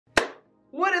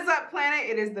What is up, planet?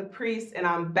 It is the Priest, and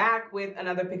I'm back with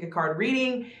another pick a card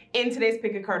reading. In today's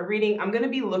pick a card reading, I'm going to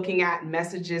be looking at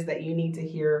messages that you need to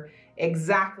hear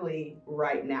exactly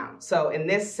right now. So in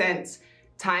this sense,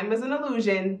 time is an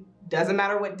illusion. Doesn't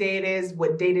matter what day it is,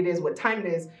 what date it is, what time it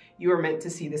is, you are meant to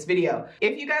see this video.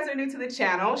 If you guys are new to the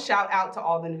channel, shout out to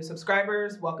all the new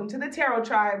subscribers. Welcome to the Tarot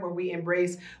Tribe, where we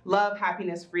embrace love,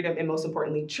 happiness, freedom, and most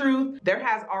importantly, truth. There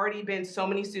has already been so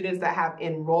many students that have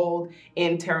enrolled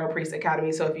in Tarot Priest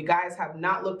Academy. So if you guys have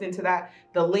not looked into that,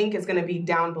 the link is gonna be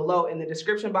down below in the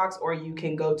description box, or you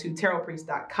can go to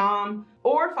tarotpriest.com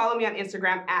or follow me on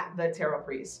Instagram at the Tarot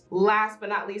Priest. Last but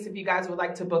not least, if you guys would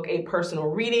like to book a personal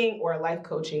reading or a life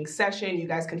coaching session, you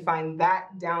guys can find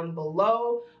that down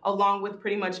below, along with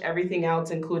pretty much everything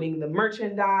else, including the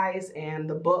merchandise and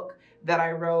the book that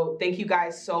I wrote. Thank you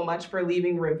guys so much for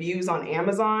leaving reviews on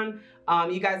Amazon.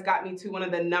 You guys got me to one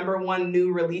of the #1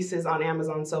 new releases on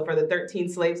Amazon. So for the 13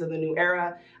 Slaves of the New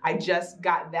Era, I just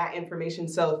got that information.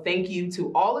 So thank you to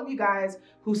all of you guys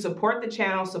who support the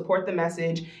channel, support the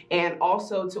message, and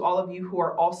also to all of you who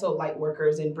are also light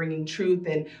workers in bringing truth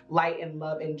and light and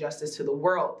love and justice to the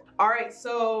world. All right,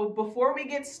 so before we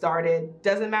get started,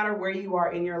 doesn't matter where you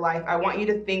are in your life, I want you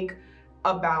to think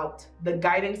about the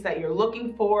guidance that you're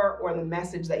looking for or the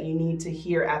message that you need to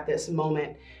hear at this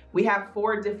moment. We have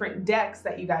 4 different decks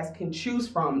that you guys can choose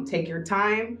from. Take your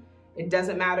time. It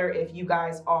doesn't matter if you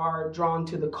guys are drawn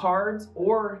to the cards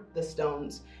or the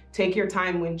stones. Take your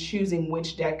time when choosing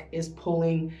which deck is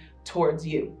pulling towards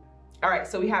you. All right,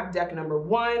 so we have deck number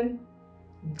 1,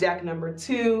 deck number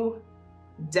 2,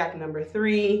 deck number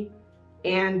 3,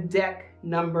 and deck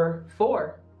number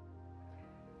 4.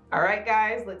 All right,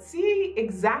 guys, let's see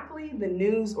exactly the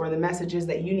news or the messages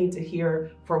that you need to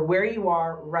hear for where you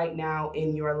are right now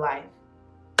in your life.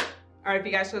 All right, if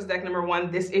you guys chose deck number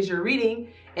 1, this is your reading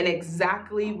and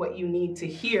exactly what you need to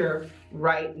hear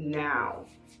right now.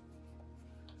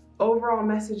 Overall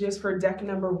messages for deck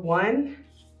number 1,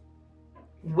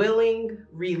 willing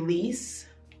release,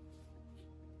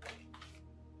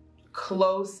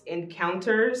 close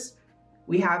encounters.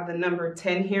 We have the number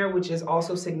 10 here, which is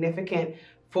also significant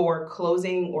for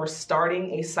closing or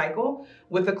starting a cycle.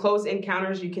 With the close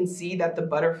encounters, you can see that the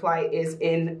butterfly is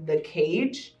in the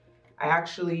cage. I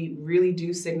actually really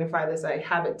do signify this. I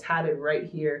have it tatted right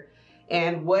here.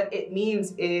 And what it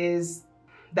means is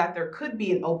that there could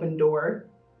be an open door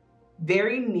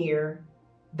very near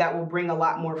that will bring a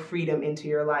lot more freedom into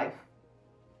your life.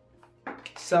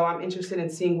 So I'm interested in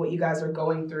seeing what you guys are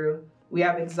going through. We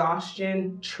have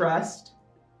exhaustion, trust,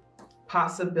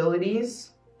 possibilities,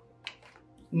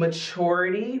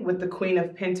 maturity with the Queen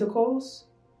of Pentacles,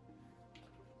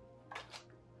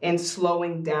 and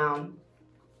slowing down.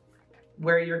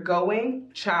 Where you're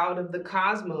going, child of the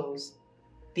cosmos,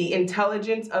 the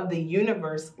intelligence of the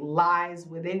universe lies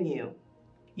within you.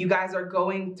 You guys are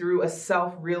going through a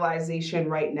self-realization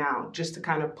right now, just to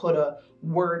kind of put a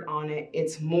word on it.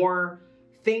 It's more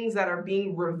things that are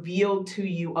being revealed to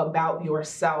you about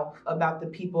yourself, about the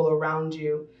people around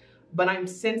you. But I'm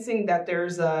sensing that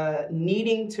there's a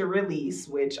needing to release,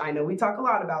 which I know we talk a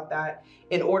lot about that,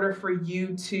 in order for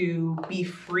you to be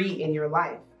free in your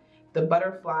life. The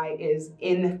butterfly is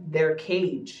in their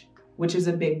cage, which is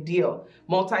a big deal.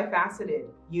 Multifaceted,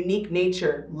 unique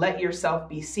nature, let yourself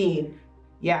be seen.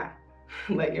 Yeah,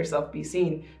 let yourself be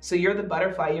seen. So you're the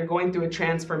butterfly, you're going through a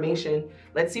transformation.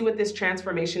 Let's see what this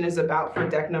transformation is about for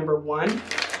deck number 1.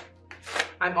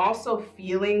 I'm also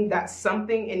feeling that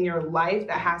something in your life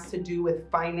that has to do with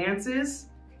finances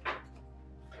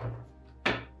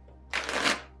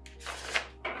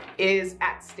is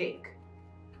at stake.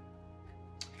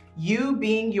 You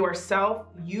being yourself,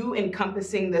 you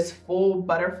encompassing this full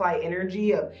butterfly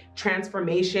energy of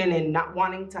transformation and not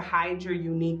wanting to hide your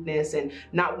uniqueness and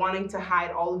not wanting to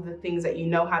hide all of the things that you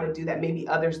know how to do that maybe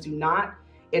others do not.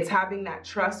 It's having that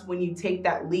trust when you take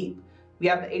that leap. We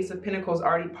have the Ace of Pentacles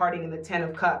already parting in the 10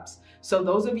 of Cups. So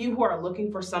those of you who are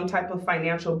looking for some type of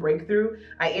financial breakthrough,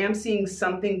 I am seeing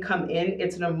something come in.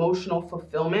 It's an emotional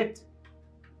fulfillment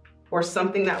or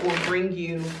something that will bring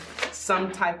you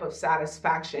some type of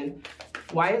satisfaction.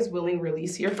 Why is willing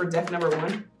release here for deck number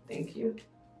 1? Thank you.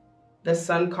 The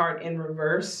Sun card in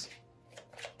reverse.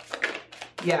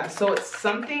 Yeah, so it's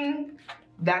something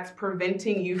that's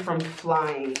preventing you from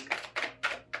flying,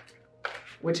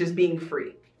 which is being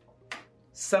free.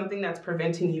 Something that's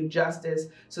preventing you justice.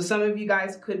 So some of you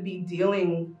guys could be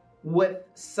dealing with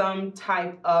some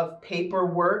type of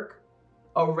paperwork,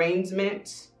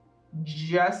 arrangement,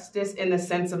 justice in the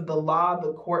sense of the law,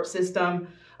 the court system.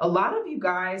 A lot of you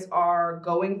guys are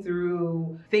going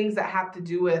through things that have to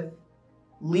do with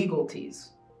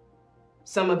legalties.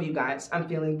 Some of you guys, I'm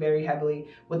feeling very heavily.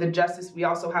 With the Justice, we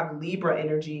also have Libra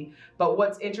energy. But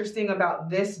what's interesting about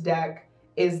this deck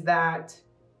is that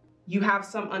you have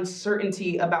some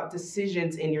uncertainty about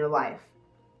decisions in your life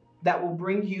that will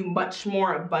bring you much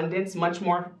more abundance, much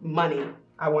more money,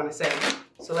 I want to say.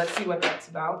 So let's see what that's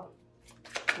about.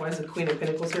 Why is the Queen of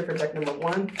Pentacles here for deck number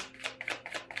 1?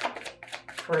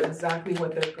 For exactly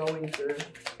what they're going through.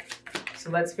 So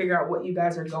let's figure out what you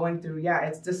guys are going through. Yeah,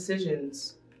 it's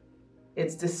decisions.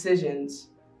 It's decisions.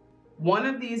 One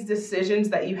of these decisions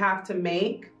that you have to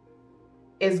make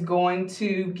is going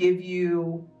to give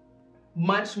you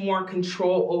much more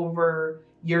control over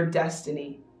your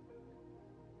destiny.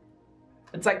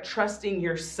 It's like trusting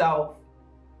yourself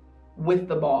with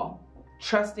the ball,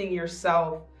 trusting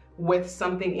yourself with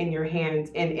something in your hands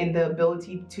and the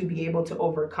ability to be able to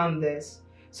overcome this.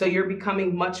 So you're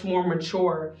becoming much more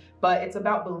mature, but it's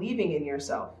about believing in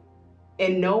yourself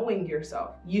and knowing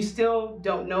yourself. You still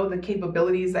don't know the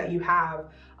capabilities that you have,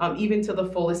 even to the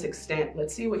fullest extent.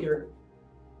 Let's see what your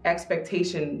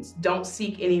expectations. Don't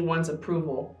seek anyone's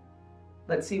approval.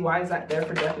 Let's see, why is that there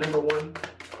for deck number 1?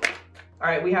 All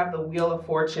right, we have the Wheel of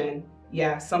Fortune.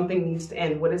 Yeah, something needs to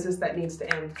end. What is this that needs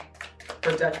to end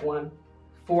for deck 1?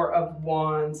 4 of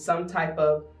Wands, some type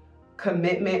of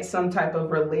commitment, some type of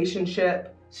relationships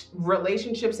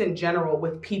in general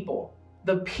with people.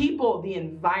 The people, the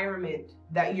environment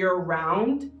that you're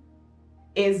around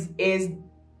is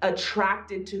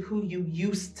attracted to who you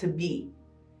used to be,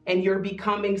 and you're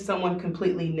becoming someone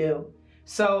completely new.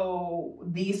 So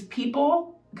these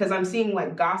people, because I'm seeing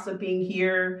like gossiping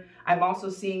here, I'm also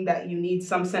seeing that you need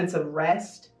some sense of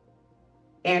rest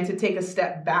and to take a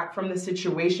step back from the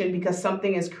situation because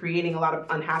something is creating a lot of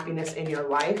unhappiness in your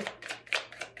life.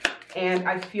 And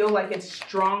I feel like it's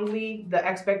strongly the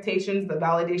expectations, the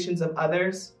validations of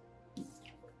others.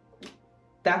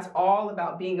 That's all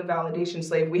about being a validation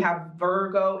slave. We have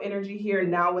Virgo energy here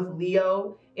now with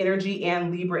Leo energy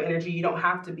and Libra energy. You don't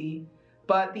have to be.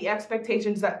 But the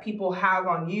expectations that people have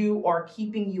on you are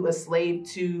keeping you a slave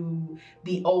to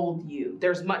the old you.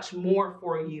 There's much more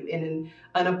for you in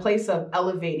a place of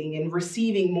elevating and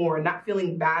receiving more, not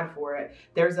feeling bad for it.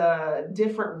 There's a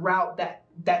different route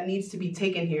that needs to be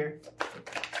taken here.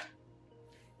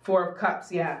 4 of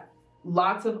Cups, yeah.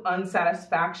 Lots of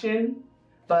unsatisfaction.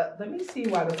 But let me see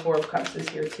why the 4 of Cups is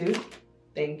here too.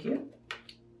 Thank you.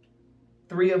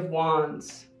 3 of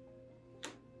Wands.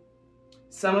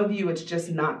 Some of you, it's just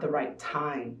not the right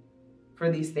time for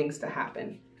these things to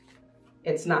happen.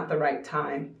 It's not the right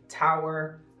time.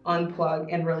 Tower, unplug,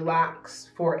 and relax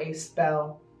for a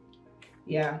spell.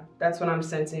 Yeah, that's what I'm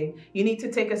sensing. You need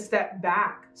to take a step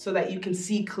back so that you can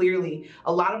see clearly.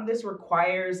 A lot of this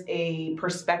requires a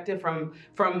perspective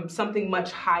from something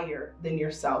much higher than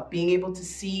yourself, being able to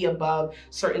see above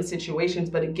certain situations.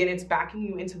 But again, it's backing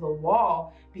you into the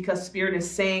wall because Spirit is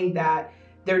saying that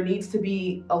there needs to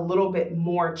be a little bit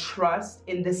more trust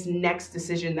in this next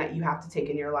decision that you have to take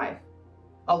in your life.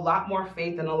 A lot more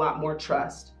faith and a lot more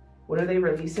trust. What are they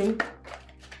releasing?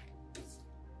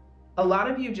 A lot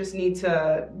of you just need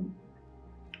to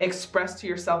express to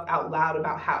yourself out loud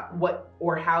about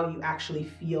how you actually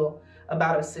feel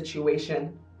about a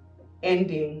situation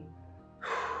ending.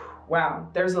 Wow,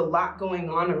 there's a lot going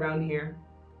on around here.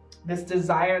 This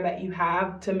desire that you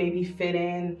have to maybe fit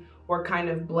in or kind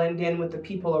of blend in with the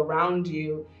people around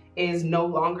you is no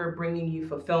longer bringing you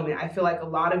fulfillment. I feel like a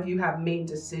lot of you have made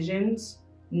decisions,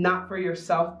 not for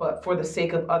yourself, but for the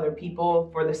sake of other people,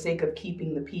 for the sake of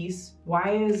keeping the peace. Why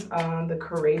is the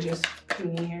Courageous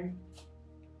Queen here?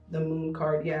 The Moon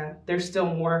card, yeah. There's still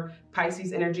more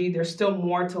Pisces energy. There's still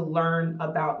more to learn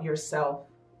about yourself.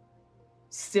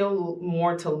 Still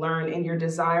more to learn, and you're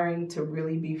desiring to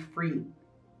really be free.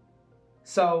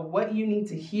 So what you need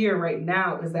to hear right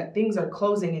now is that things are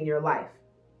closing in your life.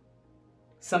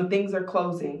 Some things are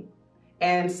closing,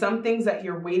 and some things that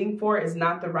you're waiting for is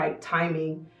not the right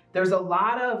timing. There's a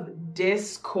lot of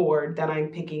discord that I'm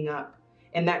picking up,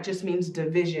 and that just means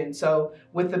division. So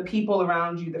with the people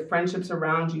around you, the friendships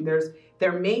around you,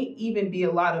 there may even be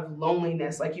a lot of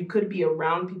loneliness. Like you could be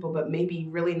around people, but maybe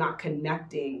really not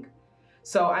connecting.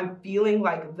 So I'm feeling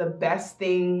like the best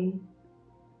thing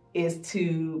is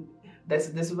to, this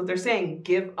is what they're saying,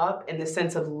 give up in the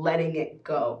sense of letting it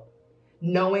go.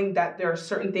 Knowing that there are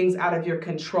certain things out of your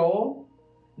control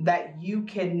that you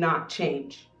cannot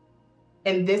change.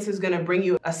 And this is going to bring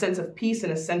you a sense of peace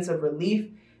and a sense of relief,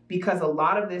 because a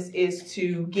lot of this is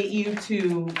to get you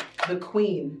to the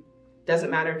Queen.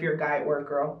 Doesn't matter if you're a guy or a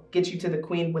girl. Get you to the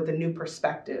Queen with a new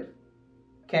perspective.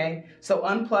 Okay? So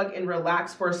unplug and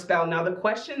relax for a spell. Now the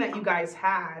question that you guys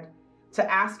had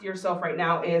to ask yourself right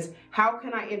now is, how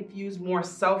can I infuse more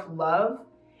self-love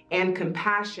and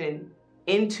compassion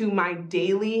into my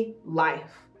daily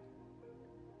life?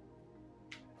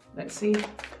 Let's see.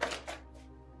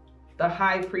 The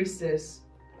High Priestess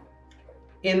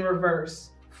in reverse,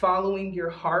 following your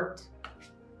heart.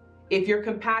 If your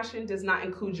compassion does not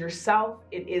include yourself,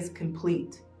 it is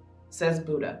complete, says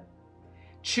Buddha.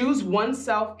 Choose one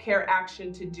self-care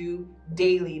action to do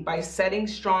daily by setting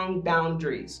strong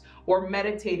boundaries or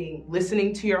meditating,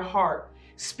 listening to your heart,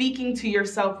 speaking to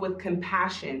yourself with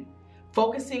compassion,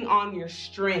 focusing on your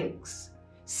strengths,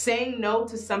 saying no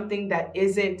to something that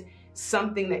isn't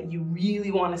something that you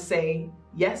really want to say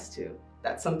yes to.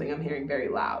 That's something I'm hearing very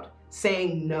loud.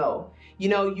 Saying no. You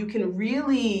know, you can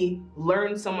really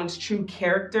learn someone's true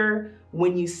character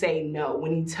when you say no,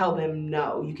 when you tell them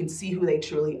no. You can see who they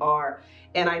truly are.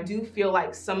 And I do feel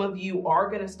like some of you are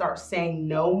going to start saying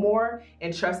no more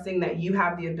and trusting that you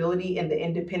have the ability and the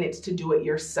independence to do it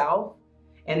yourself.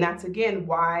 And that's, again,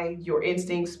 why your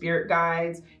instincts, spirit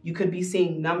guides, you could be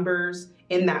seeing numbers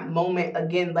in that moment,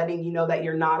 again, letting you know that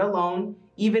you're not alone.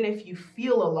 Even if you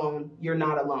feel alone, you're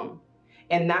not alone.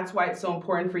 And that's why it's so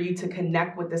important for you to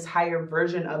connect with this higher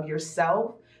version of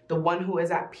yourself, the one who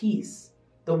is at peace,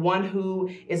 the one who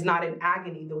is not in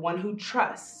agony, the one who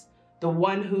trusts, the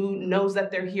one who knows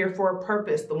that they're here for a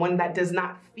purpose, the one that does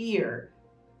not fear.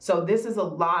 So this is a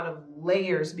lot of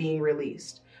layers being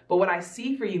released. But what I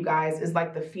see for you guys is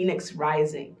like the phoenix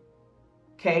rising,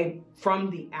 okay, from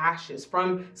the ashes,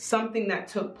 from something that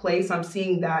took place. I'm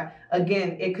seeing that,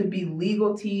 again, it could be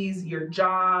legalties, your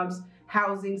jobs,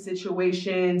 housing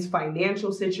situations,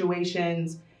 financial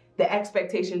situations, the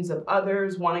expectations of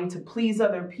others, wanting to please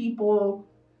other people.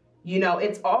 You know,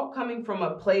 it's all coming from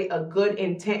a good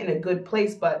intent and a good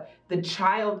place, but the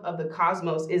child of the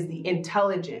cosmos is the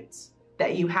intelligence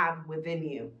that you have within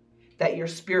you, that your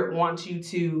spirit wants you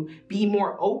to be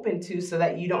more open to so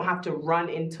that you don't have to run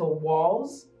into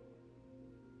walls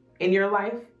in your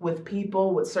life with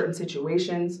people, with certain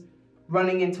situations.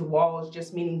 Running into walls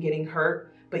just meaning getting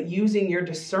hurt, but using your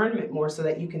discernment more so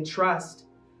that you can trust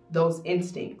those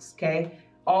instincts, okay?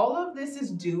 All of this is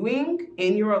doing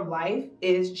in your life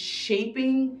is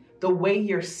shaping the way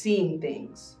you're seeing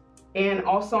things. And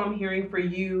also I'm hearing for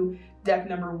you, deck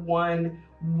number 1,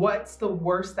 what's the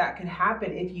worst that could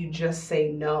happen if you just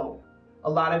say no? A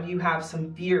lot of you have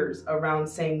some fears around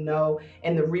saying no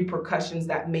and the repercussions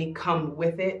that may come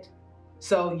with it.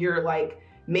 So you're like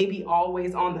maybe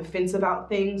always on the fence about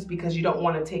things because you don't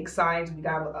want to take sides. We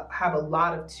have a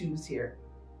lot of 2s here.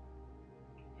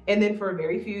 And then for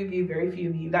very few of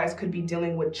you guys could be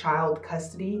dealing with child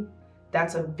custody.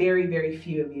 That's a very, very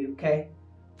few of you, okay?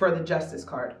 For the Justice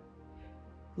card.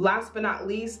 Last but not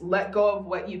least, let go of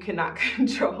what you cannot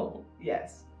control.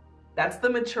 Yes, that's the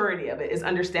maturity of it, is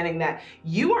understanding that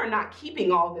you are not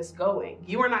keeping all this going.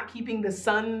 You are not keeping the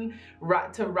sun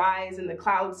to rise and the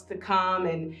clouds to come,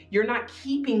 and you're not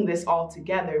keeping this all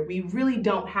together. We really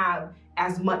don't have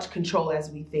as much control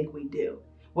as we think we do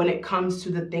when it comes to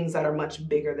the things that are much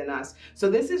bigger than us. So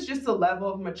this is just a level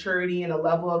of maturity and a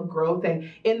level of growth. And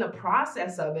in the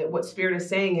process of it, what Spirit is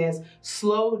saying is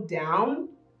slow down.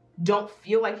 Don't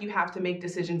feel like you have to make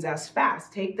decisions as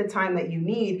fast. Take the time that you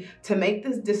need to make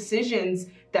the decisions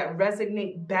that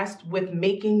resonate best with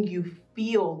making you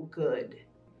feel good.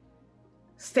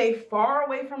 Stay far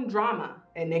away from drama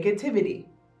and negativity.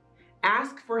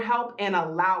 Ask for help and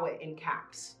allow it, in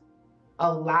caps.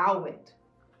 Allow it.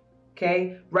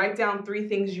 Okay, write down 3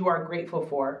 things you are grateful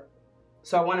for.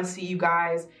 So I want to see you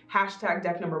guys, hashtag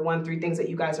deck number 1, 3 things that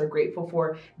you guys are grateful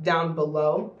for down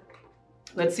below.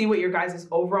 Let's see what your guys'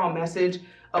 overall message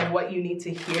of what you need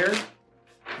to hear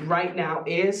right now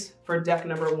is for deck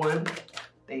number 1.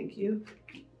 Thank you.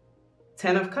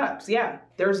 10 of Cups. Yeah,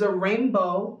 there's a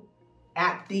rainbow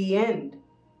at the end.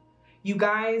 You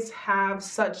guys have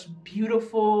such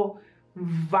beautiful,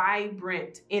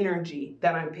 vibrant energy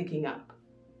that I'm picking up.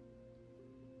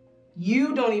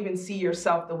 You don't even see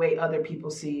yourself the way other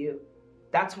people see you.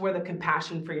 That's where the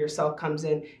compassion for yourself comes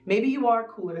in. Maybe you are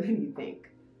cooler than you think.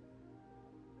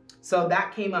 So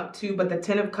that came up too, but the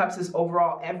 10 of Cups is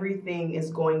overall, everything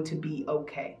is going to be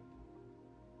okay.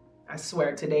 I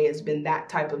swear today has been that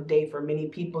type of day for many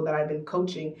people that I've been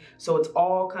coaching. So it's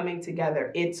all coming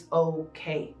together. It's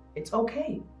okay. It's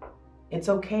okay. It's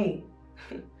okay.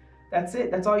 That's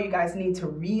it. That's all you guys need to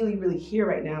really, really hear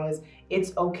right now is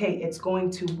it's okay. It's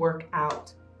going to work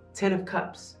out. 10 of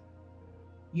Cups.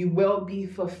 You will be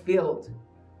fulfilled,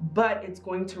 but it's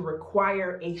going to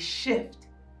require a shift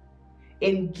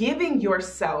in giving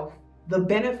yourself the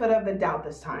benefit of the doubt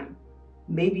this time.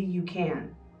 Maybe you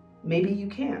can. Maybe you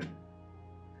can.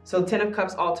 So 10 of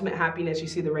Cups, ultimate happiness. You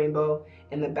see the rainbow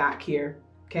in the back here,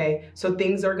 okay? So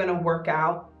things are gonna work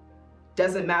out.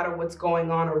 Doesn't matter what's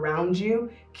going on around you.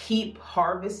 Keep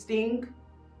harvesting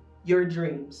your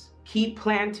dreams. Keep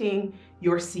planting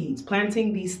your seeds,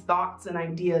 planting these thoughts and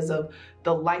ideas of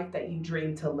the life that you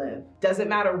dream to live. Doesn't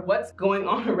matter what's going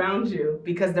on around you,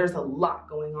 because there's a lot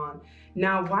going on.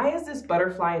 Now, why is this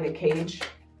butterfly in a cage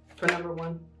for number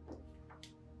 1?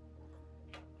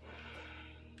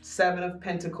 7 of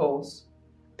Pentacles,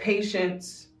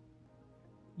 patience,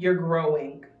 you're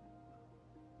growing.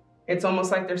 It's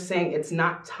almost like they're saying it's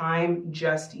not time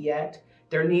just yet.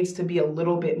 There needs to be a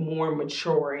little bit more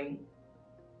maturing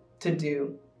to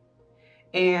do.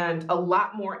 And a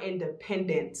lot more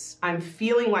independence. I'm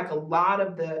feeling like a lot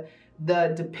of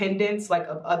the dependence like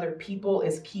of other people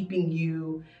is keeping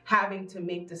you having to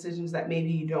make decisions that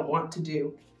maybe you don't want to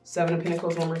do. 7 of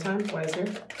Pentacles one more time. Why is here?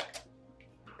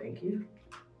 Thank you.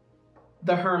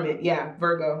 The Hermit, yeah,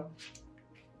 Virgo.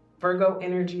 Virgo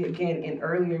energy again, and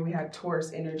earlier we had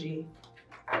Taurus energy.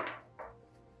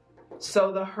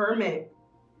 So the Hermit,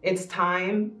 it's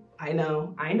time. I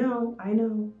know.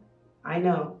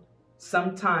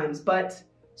 Sometimes, but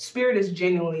Spirit is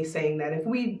genuinely saying that if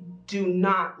we do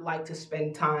not like to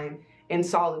spend time in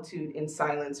solitude, in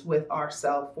silence with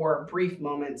ourselves for brief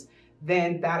moments,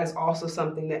 then that is also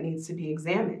something that needs to be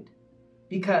examined,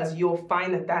 because you'll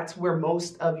find that that's where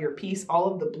most of your peace,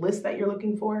 all of the bliss that you're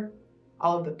looking for,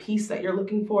 all of the peace that you're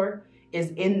looking for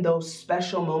is in those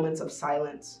special moments of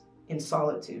silence, in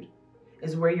solitude,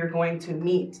 is where you're going to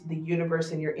meet the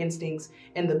universe and your instincts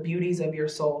and the beauties of your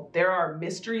soul. There are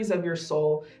mysteries of your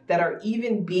soul that are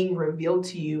even being revealed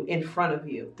to you in front of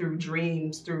you through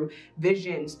dreams, through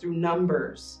visions, through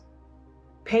numbers.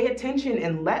 Pay attention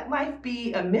and let life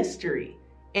be a mystery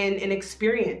and an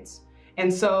experience.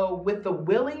 And so with the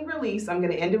willing release, I'm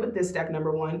going to end it with this deck,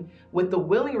 number 1. With the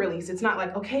willing release, it's not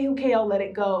like, okay, I'll let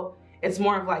it go. It's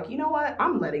more of like, you know what?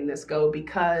 I'm letting this go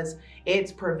because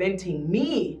it's preventing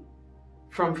me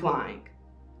from flying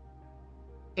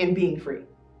and being free.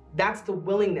 That's the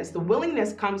willingness. The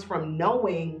willingness comes from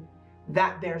knowing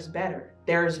that there's better,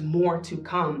 there's more to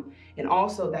come, and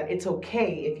also that it's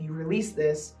okay if you release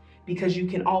this because you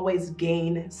can always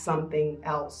gain something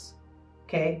else,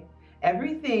 okay?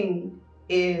 Everything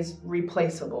is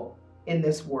replaceable in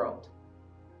this world,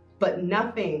 but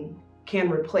nothing can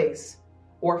replace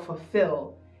or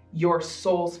fulfill your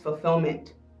soul's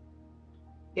fulfillment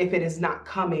if it is not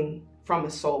coming from a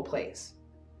soul place.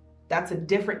 That's a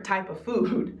different type of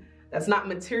food. That's not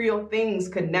material things,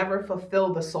 could never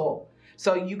fulfill the soul.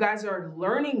 So you guys are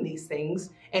learning these things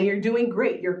and you're doing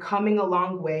great. You're coming a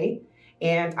long way.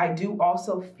 And I do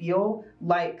also feel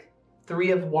like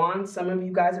 3 of Wands, some of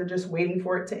you guys are just waiting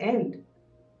for it to end.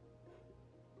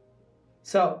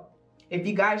 So if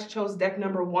you guys chose deck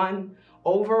number 1,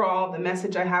 overall, the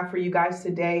message I have for you guys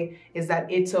today is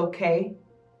that it's okay.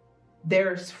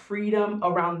 There's freedom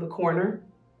around the corner.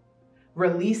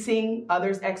 Releasing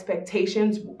others'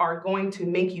 expectations are going to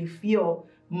make you feel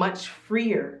much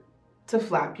freer to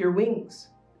flap your wings.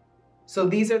 So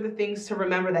these are the things to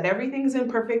remember, that everything's in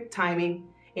perfect timing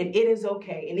and it is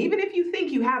okay. And even if you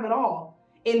think you have it all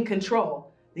in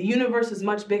control, the universe is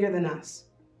much bigger than us.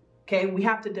 Okay, we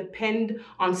have to depend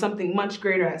on something much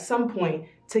greater at some point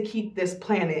to keep this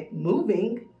planet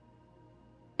moving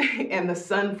and the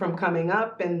sun from coming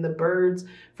up and the birds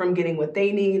from getting what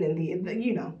they need, and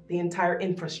the entire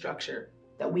infrastructure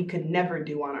that we could never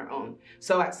do on our own.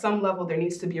 So at some level, there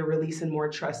needs to be a release and more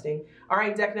trusting. All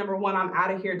right, deck number 1, I'm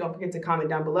out of here. Don't forget to comment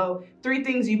down below 3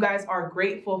 things you guys are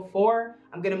grateful for.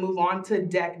 I'm gonna move on to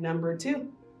deck number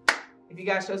 2. If you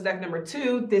guys chose deck number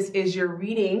 2, this is your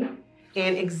reading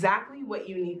and exactly what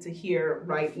you need to hear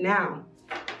right now.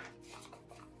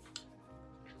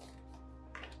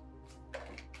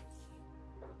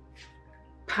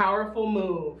 Powerful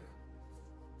move.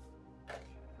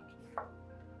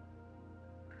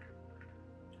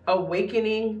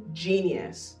 Awakening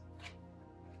genius.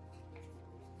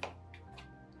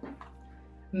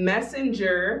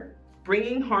 Messenger,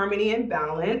 bringing harmony and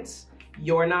balance.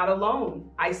 You're not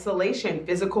alone. Isolation,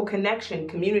 physical connection,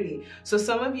 community. So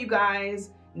some of you guys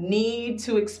need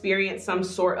to experience some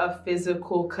sort of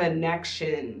physical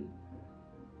connection.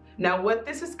 Now, what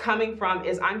this is coming from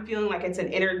is I'm feeling like it's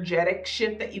an energetic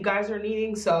shift that you guys are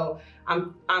needing. So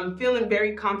I'm feeling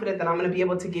very confident that I'm going to be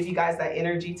able to give you guys that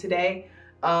energy today.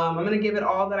 I'm going to give it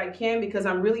all that I can because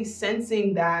I'm really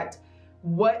sensing that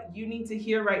what you need to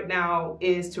hear right now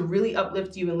is to really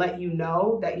uplift you and let you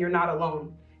know that you're not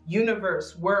alone.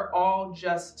 Universe, we're all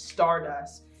just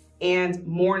stardust. And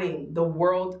morning, the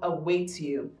world awaits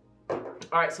you.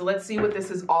 All right, so let's see what this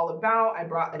is all about. I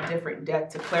brought a different deck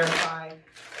to clarify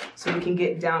so we can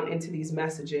get down into these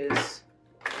messages.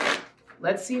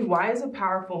 Let's see, why is a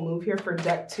powerful move here for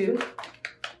deck 2?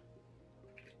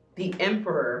 The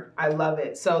Emperor, I love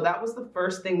it. So that was the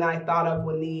first thing that I thought of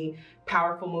when the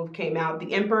powerful move came out.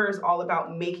 The Emperor is all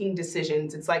about making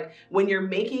decisions. It's like when you're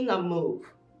making a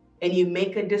move and you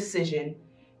make a decision,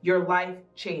 your life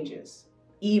changes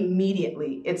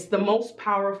immediately. It's the most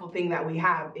powerful thing that we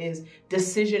have is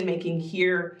decision making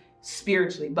here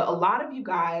spiritually. But a lot of you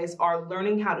guys are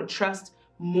learning how to trust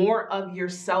more of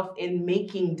yourself in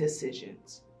making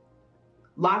decisions.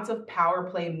 Lots of power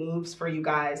play moves for you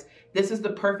guys. This is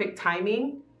the perfect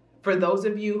timing for those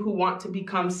of you who want to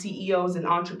become CEOs and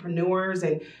entrepreneurs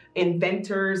and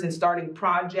inventors and starting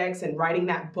projects and writing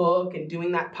that book and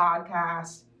doing that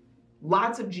podcast.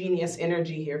 Lots of genius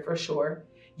energy here for sure.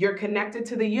 You're connected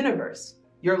to the universe.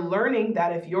 You're learning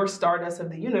that if you're stardust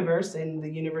of the universe and the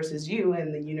universe is you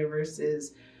and the universe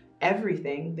is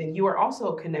everything, then you are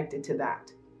also connected to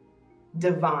that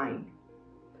divine.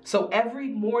 So every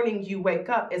morning you wake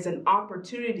up is an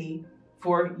opportunity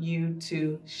for you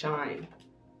to shine.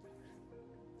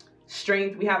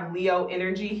 Strength, we have Leo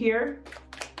energy here.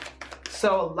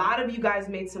 So a lot of you guys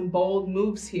made some bold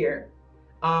moves here.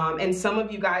 And some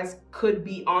of you guys could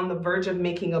be on the verge of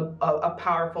making a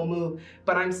powerful move,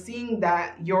 but I'm seeing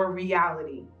that your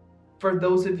reality, for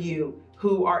those of you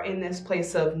who are in this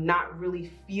place of not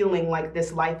really feeling like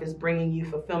this life is bringing you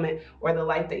fulfillment or the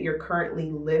life that you're currently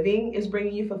living is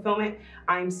bringing you fulfillment,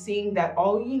 I'm seeing that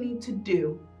all you need to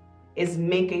do is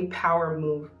make a power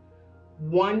move.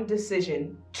 One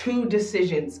decision, 2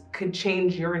 decisions could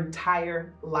change your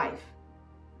entire life.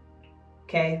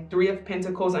 Okay, 3 of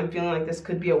Pentacles, I'm feeling like this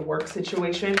could be a work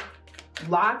situation.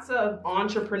 Lots of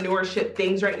entrepreneurship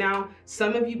things right now.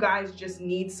 Some of you guys just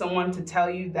need someone to tell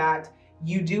you that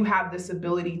you do have this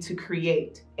ability to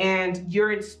create and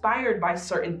you're inspired by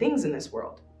certain things in this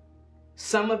world.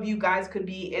 Some of you guys could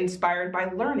be inspired by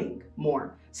learning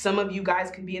more. Some of you guys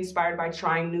could be inspired by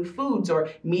trying new foods or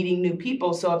meeting new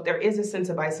people. So if there is a sense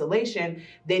of isolation,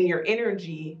 then your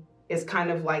energy is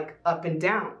kind of like up and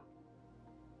down.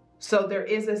 So there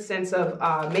is a sense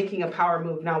of making a power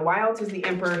move. Now, why else is the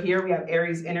Emperor here? We have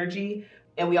Aries energy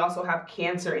and we also have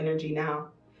Cancer energy now.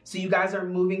 So you guys are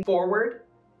moving forward,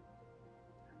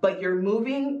 but you're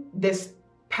moving this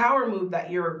power move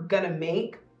that you're gonna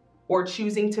make or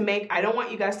choosing to make. I don't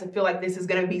want you guys to feel like this is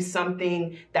gonna be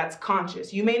something that's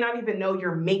conscious. You may not even know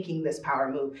you're making this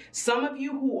power move. Some of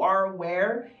you who are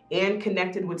aware and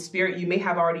connected with spirit, you may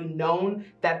have already known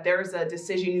that there's a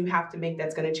decision you have to make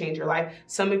that's gonna change your life.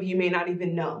 Some of you may not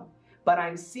even know. But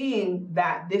I'm seeing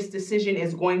that this decision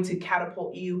is going to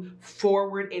catapult you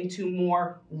forward into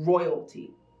more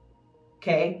royalty.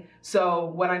 Okay, so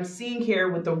what I'm seeing here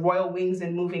with the royal wings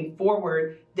and moving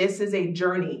forward, this is a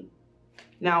journey.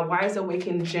 Now, why is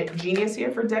Awakened Genius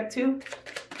here for deck 2?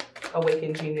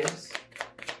 Awakened Genius,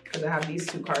 because I have these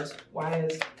 2 cards. Why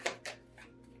is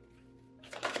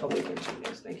Awakened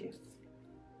Genius? Thank you.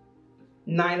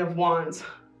 9 of Wands.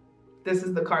 This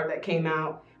is the card that came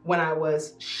out when I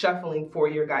was shuffling for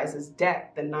your guys'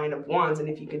 deck, the 9 of Wands. And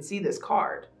if you can see this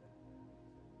card,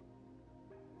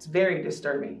 it's very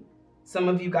disturbing. Some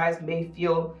of you guys may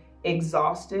feel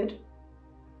exhausted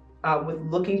with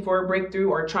looking for a breakthrough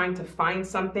or trying to find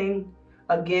something.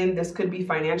 Again, this could be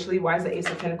financially. Why is the Ace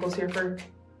of Pentacles here for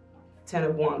 10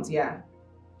 of Wands? Yeah,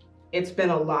 it's been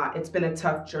a lot. It's been a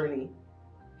tough journey.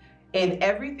 And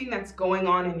everything that's going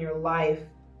on in your life,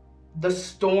 the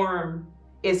storm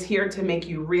is here to make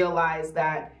you realize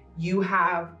that you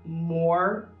have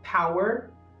more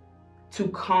power to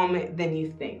calm it than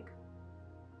you think.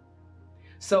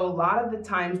 So a lot of the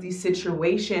times these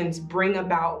situations bring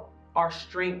about our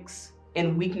strengths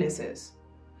and weaknesses.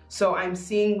 So I'm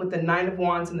seeing with the 9 of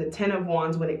Wands and the 10 of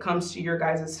Wands, when it comes to your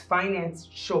guys'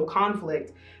 financial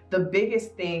conflict, the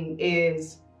biggest thing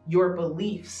is your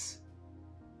beliefs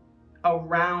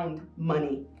around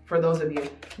money. For those of you,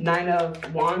 9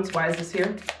 of Wands, why is this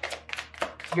here?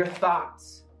 Your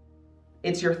thoughts.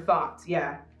 It's your thoughts,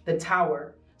 yeah, the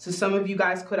Tower. So some of you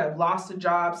guys could have lost a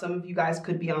job. Some of you guys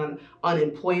could be on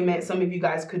unemployment. Some of you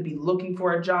guys could be looking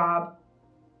for a job.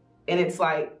 And it's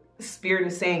like Spirit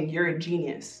is saying, you're a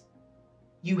genius.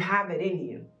 You have it in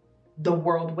you. The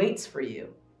world waits for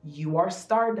you. You are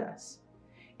stardust.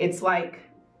 It's like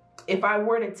if I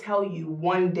were to tell you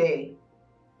one day,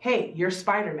 hey, you're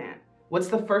Spider-Man. What's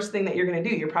the first thing that you're going to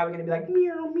do? You're probably going to be like,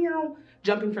 meow, meow,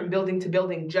 jumping from building to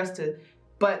building just to,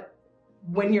 but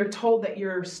when you're told that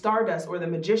you're Stardust or the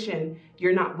Magician,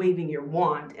 you're not waving your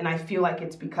wand. And I feel like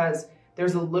it's because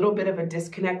there's a little bit of a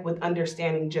disconnect with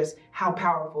understanding just how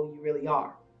powerful you really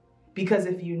are. Because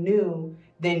if you knew,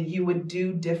 then you would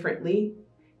do differently.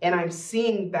 And I'm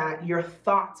seeing that your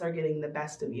thoughts are getting the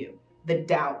best of you, the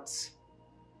doubts.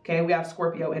 Okay, we have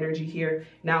Scorpio energy here.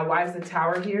 Now, why is the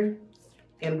Tower here?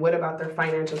 And what about their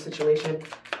financial situation?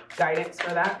 Guidance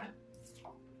for that.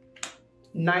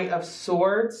 Knight of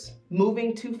Swords,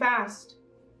 moving too fast.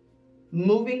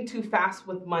 Moving too fast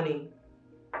with money.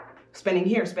 Spending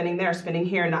here, spending there, spending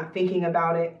here, not thinking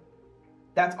about it.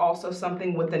 That's also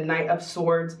something with the Knight of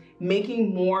Swords.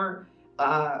 Making more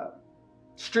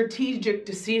strategic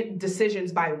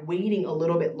decisions by waiting a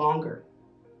little bit longer.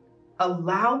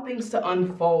 Allow things to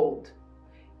unfold.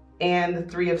 And the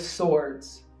Three of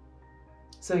Swords.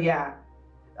 So yeah,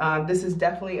 this is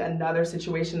definitely another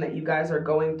situation that you guys are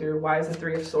going through. Why is the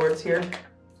Three of Swords here?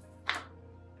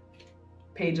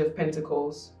 Page of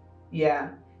Pentacles. Yeah,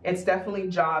 it's definitely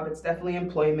job. It's definitely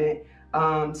employment.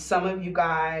 Some of you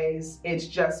guys, it's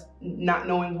just not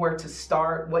knowing where to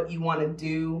start, what you want to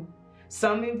do.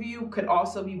 Some of you could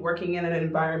also be working in an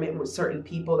environment with certain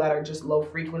people that are just low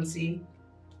frequency.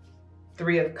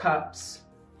 Three of Cups.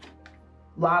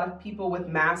 A lot of people with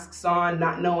masks on,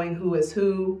 not knowing who is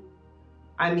who.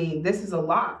 I mean, this is a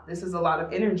lot. This is a lot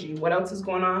of energy. What else is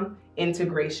going on?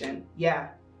 Integration. Yeah.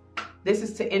 This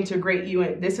is to integrate you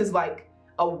in. This is like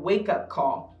a wake-up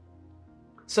call.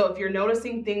 So if you're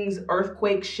noticing things,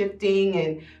 earthquake shifting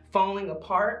and falling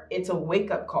apart, it's a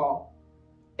wake-up call.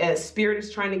 As Spirit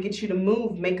is trying to get you to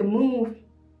move, make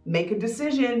a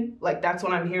decision. Like, that's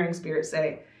what I'm hearing Spirit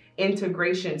say.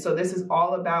 Integration. So this is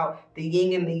all about the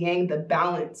yin and the yang, the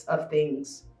balance of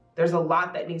things. There's a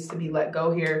lot that needs to be let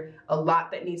go here. A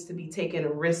lot that needs to be taken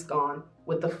a risk on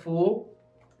with the Fool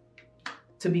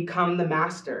to become the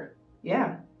master.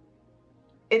 Yeah.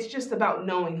 It's just about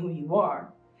knowing who you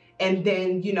are. And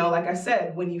then, you know, like I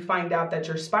said, when you find out that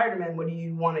you're Spider-Man, what do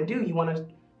you want to do? You want to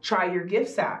try your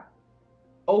gifts out.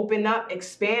 Open up,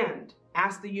 expand.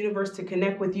 Ask the universe to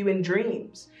connect with you in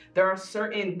dreams. There are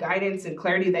certain guidance and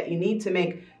clarity that you need to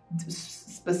make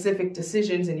specific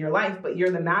decisions in your life, but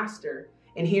you're the master.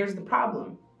 And here's the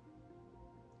problem.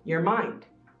 Your mind.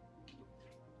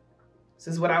 This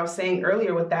is what I was saying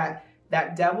earlier with that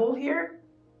devil here.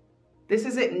 This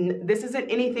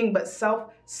isn't anything but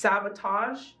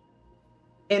self-sabotage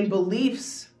and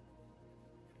beliefs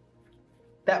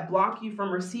that block you from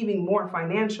receiving more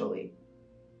financially.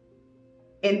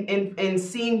 And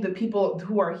seeing the people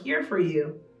who are here for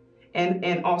you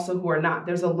and also who are not.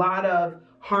 There's a lot of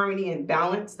harmony and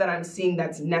balance that I'm seeing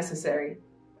that's necessary.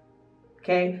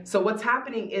 Okay, so what's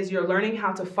happening is you're learning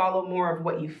how to follow more of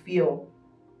what you feel.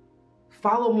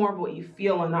 Follow more of what you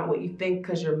feel and not what you think,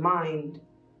 because your mind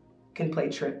can play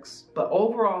tricks. But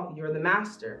overall, you're the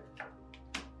master.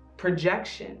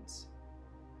 Projections.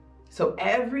 So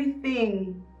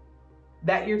everything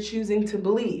that you're choosing to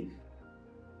believe,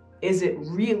 is it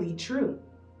really true?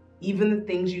 Even the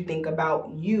things you think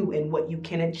about you and what you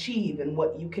can achieve and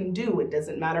what you can do. It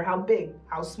doesn't matter how big,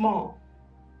 how small.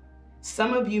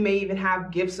 Some of you may even have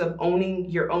gifts of owning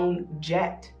your own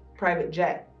jet, private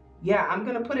jet. Yeah, I'm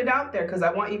going to put it out there because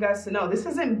I want you guys to know this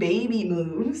isn't baby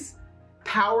moves,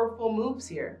 powerful moves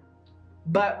here.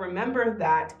 But remember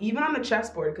that even on the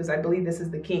chessboard, because I believe this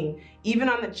is the king, even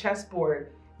on the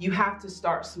chessboard, you have to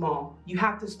start small. You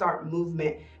have to start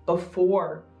movement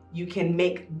before you can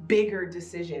make bigger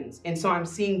decisions. And so I'm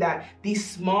seeing that these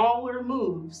smaller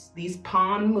moves, these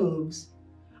pawn moves,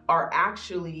 are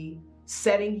actually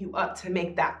setting you up to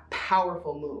make that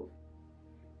powerful move.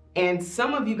 And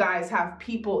some of you guys have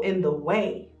people in the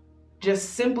way,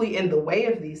 just simply in the way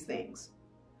of these things,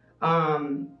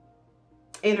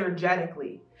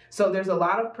 energetically. So there's a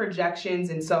lot of projections.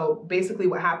 And so basically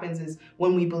what happens is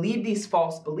when we believe these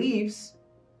false beliefs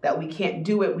that we can't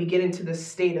do it, we get into this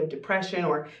state of depression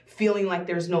or feeling like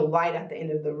there's no light at the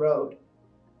end of the road.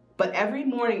 But every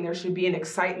morning there should be an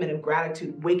excitement of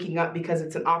gratitude, waking up, because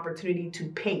it's an opportunity to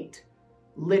paint,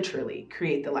 literally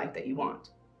create the life that you want.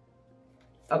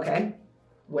 Okay,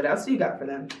 what else do you got for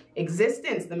them?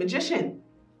 Existence, the magician.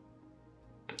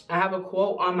 I have a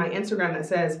quote on my Instagram that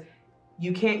says,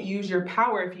 you can't use your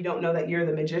power if you don't know that you're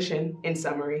the magician, in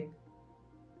summary.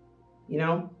 You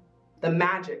know, the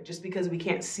magic, just because we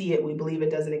can't see it, we believe it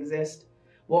doesn't exist.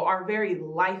 Well, our very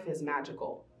life is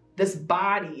magical. This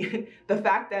body, the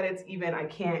fact that it's even, I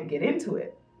can't get into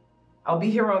it. I'll be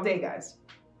here all day, guys.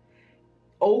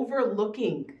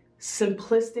 Overlooking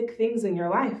simplistic things in your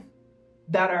life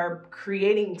that are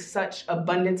creating such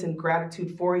abundance and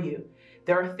gratitude for you.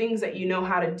 There are things that you know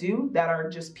how to do that are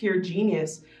just pure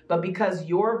genius, but because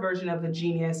your version of the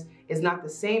genius is not the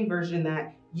same version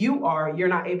that you are, you're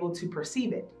not able to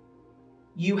perceive it.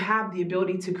 You have the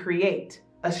ability to create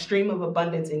a stream of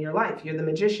abundance in your life. You're the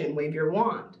magician, wave your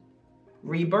wand.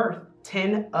 Rebirth,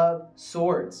 10 of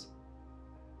swords.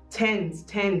 Tens,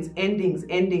 endings,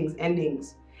 endings,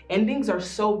 endings. Endings are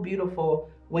so beautiful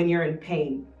when you're in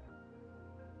pain,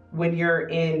 when you're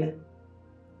in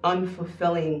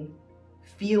unfulfilling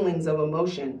feelings of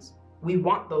emotions. We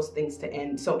want those things to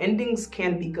end. So endings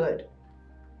can be good.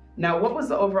 Now, what was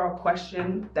the overall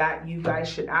question that you guys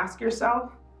should ask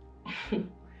yourself?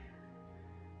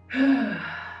 I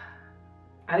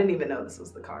didn't even know this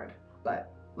was the card,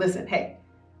 but listen, hey,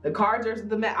 the cards are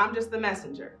I'm just the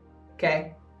messenger,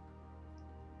 okay?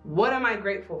 What am I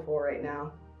grateful for right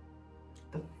now?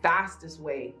 The fastest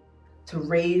way to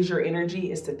raise your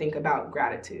energy is to think about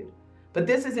gratitude. But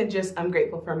this isn't just, I'm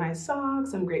grateful for my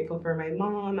socks, I'm grateful for my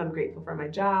mom, I'm grateful for my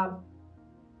job.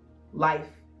 Life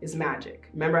is magic.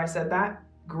 Remember I said that?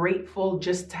 Grateful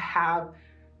just to have,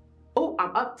 oh,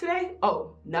 I'm up today?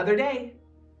 Oh, another day.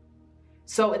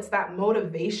 So it's that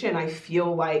motivation I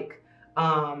feel like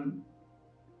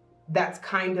that's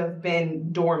kind of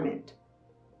been dormant.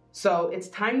 So it's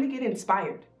time to get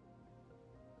inspired.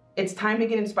 It's time to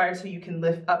get inspired so you can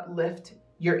uplift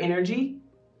your energy,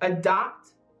 adopt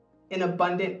an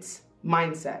abundance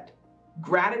mindset.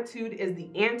 Gratitude is the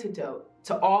antidote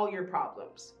to all your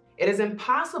problems. It is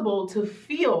impossible to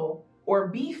feel or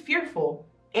be fearful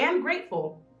and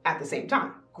grateful at the same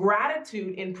time.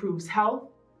 Gratitude improves health,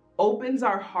 opens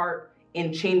our heart,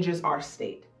 and changes our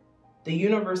state. The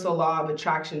universal law of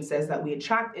attraction says that we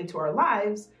attract into our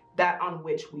lives that on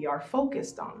which we are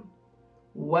focused on.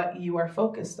 What you are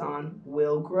focused on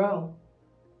will grow.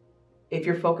 If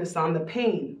you're focused on the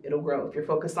pain, it'll grow. If you're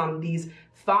focused on these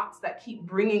thoughts that keep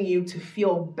bringing you to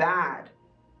feel bad,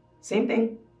 same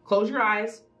thing. Close your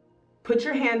eyes, put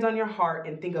your hands on your heart,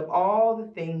 and think of all the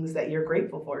things that you're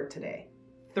grateful for today.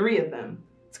 3 of them.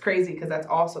 It's crazy because that's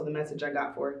also the message I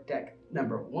got for deck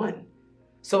number 1.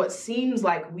 So it seems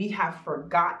like we have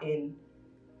forgotten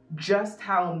just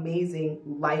how amazing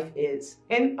life is.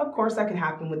 And of course that can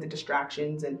happen with the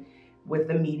distractions and with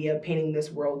the media painting this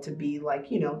world to be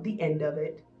like, you know, the end of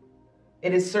it.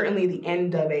 It is certainly the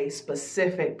end of a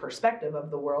specific perspective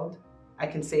of the world. I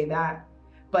can say that.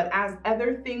 But as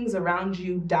other things around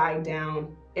you die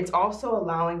down, it's also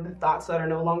allowing the thoughts that are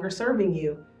no longer serving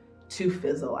you to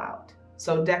fizzle out.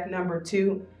 So deck number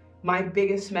 2, my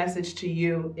biggest message to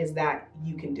you is that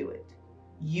you can do it.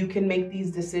 You can make these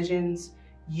decisions.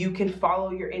 You can follow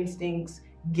your instincts.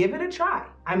 Give it a try.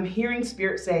 I'm hearing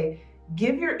Spirit say,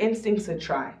 give your instincts a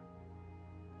try.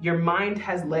 Your mind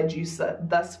has led you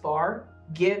thus far.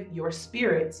 Give your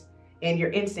spirits and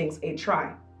your instincts a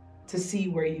try to see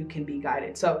where you can be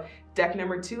guided. So deck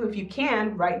number 2, if you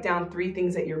can, write down 3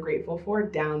 things that you're grateful for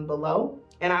down below.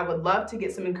 And I would love to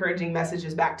get some encouraging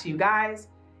messages back to you guys.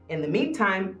 In the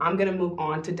meantime, I'm gonna move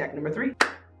on to deck number 3. If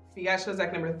you guys chose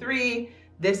deck number 3,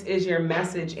 this is your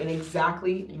message and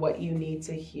exactly what you need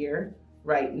to hear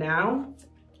right now.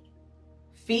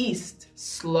 Feast,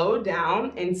 slow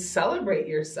down, and celebrate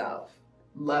yourself.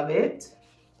 Love it.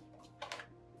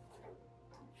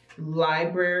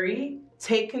 Library,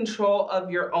 take control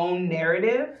of your own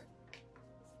narrative.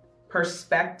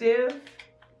 Perspective,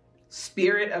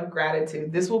 spirit of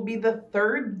gratitude. This will be the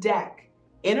 3rd deck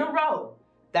in a row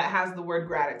that has the word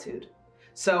gratitude.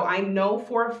 So I know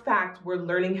for a fact we're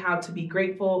learning how to be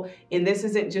grateful, and this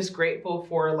isn't just grateful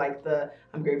for like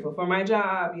I'm grateful for my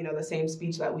job, you know, the same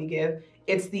speech that we give.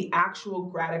 It's the actual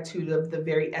gratitude of the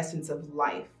very essence of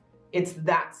life. It's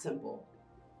that simple.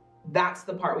 That's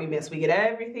the part we miss. We get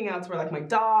everything else. We're like my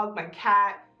dog, my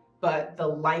cat, but the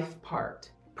life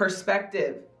part.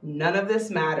 Perspective, none of this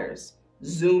matters.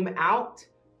 Zoom out,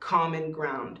 common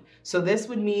ground. So this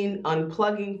would mean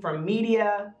unplugging from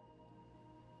media,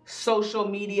 social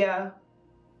media,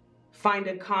 find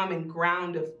a common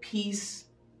ground of peace,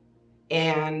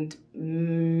 and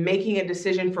making a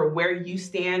decision for where you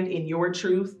stand in your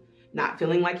truth, not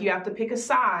feeling like you have to pick a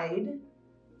side,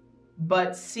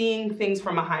 but seeing things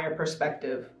from a higher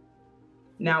perspective.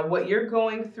 Now, what you're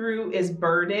going through is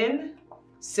burden,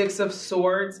 6 of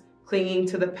Swords, clinging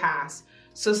to the past.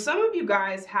 So some of you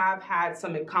guys have had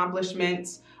some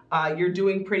accomplishments. You're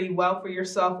doing pretty well for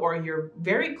yourself, or you're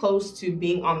very close to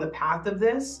being on the path of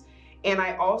this. And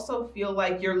I also feel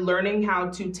like you're learning how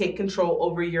to take control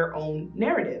over your own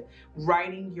narrative,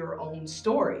 writing your own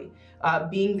story,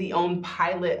 being the own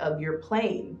pilot of your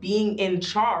plane, being in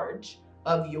charge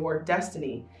of your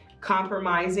destiny.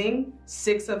 Compromising,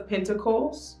 6 of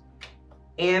Pentacles,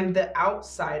 and the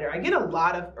Outsider. I get a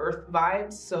lot of Earth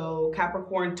vibes, so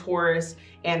Capricorn, Taurus,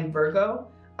 and Virgo.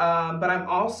 But I'm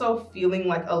also feeling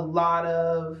like a lot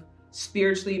of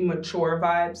spiritually mature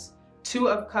vibes. Two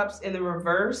of Cups in the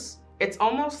reverse, it's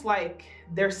almost like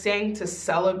they're saying to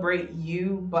celebrate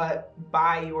you, but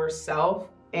by yourself.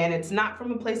 And it's not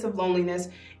from a place of loneliness.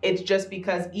 It's just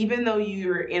because even though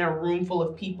you're in a room full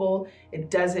of people, it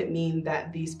doesn't mean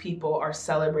that these people are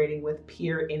celebrating with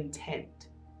pure intent,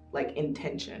 like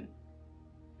intention.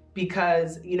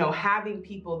 Because, you know, having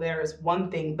people there is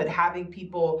one thing, but having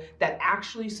people that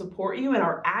actually support you and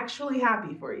are actually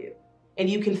happy for you. And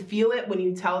you can feel it when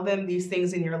you tell them these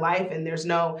things in your life, and there's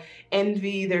no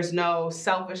envy, there's no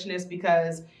selfishness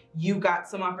because you got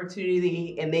some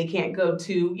opportunity and they can't go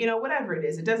to, you know, whatever it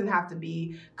is. It doesn't have to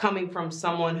be coming from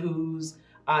someone who's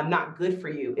not good for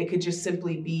you. It could just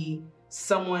simply be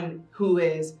someone who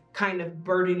is kind of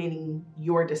burdening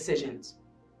your decisions.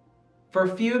 For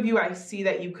a few of you, I see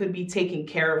that you could be taking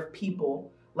care of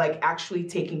people, like actually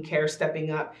taking care,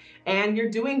 stepping up, and you're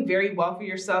doing very well for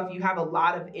yourself. You have a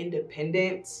lot of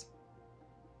independence,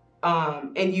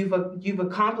 and you've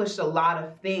accomplished a lot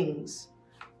of things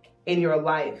in your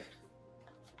life.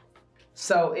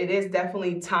 So it is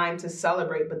definitely time to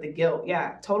celebrate, but the guilt,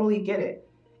 yeah, totally get it.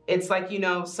 It's like, you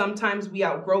know, sometimes we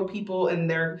outgrow people and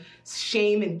their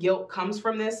shame and guilt comes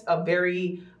from this, a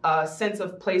very sense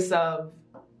of place of,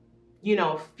 you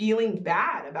know, feeling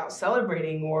bad about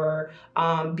celebrating or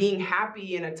being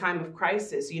happy in a time of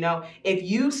crisis. You know, if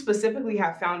you specifically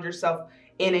have found yourself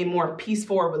in a more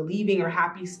peaceful or relieving or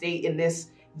happy state in this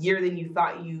year than you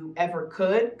thought you ever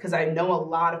could, because I know a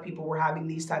lot of people were having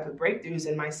these type of breakthroughs,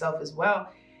 and myself as well.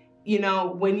 You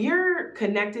know, when you're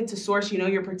connected to source, you know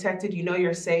you're protected, you know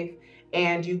you're safe,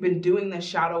 and you've been doing the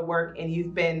shadow work and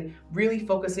you've been really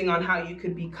focusing on how you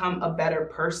could become a better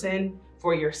person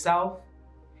for yourself,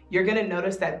 you're gonna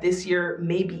notice that this year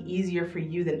may be easier for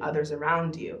you than others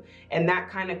around you. And that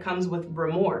kind of comes with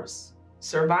remorse,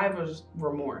 survivor's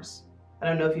remorse. I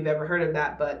don't know if you've ever heard of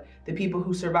that, but the people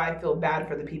who survive feel bad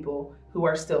for the people who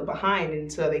are still behind,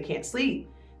 and so they can't sleep.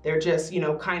 They're just, you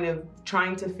know, kind of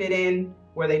trying to fit in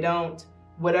where they don't,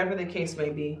 whatever the case may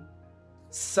be.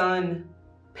 Sun,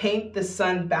 paint the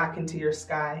sun back into your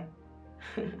sky.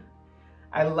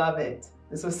 I love it.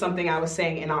 This was something I was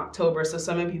saying in October, so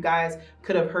some of you guys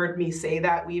could have heard me say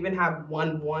that. We even have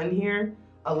 1-1 here,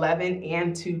 11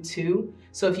 and 2-2.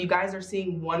 So if you guys are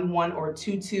seeing 1-1 or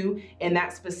 2-2 in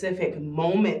that specific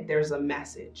moment, there's a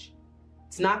message.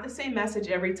 It's not the same message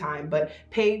every time, but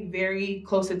pay very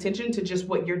close attention to just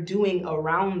what you're doing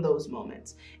around those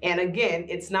moments. And again,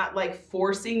 it's not like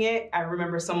forcing it. I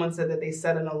remember someone said that they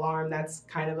set an alarm. That's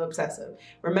kind of obsessive.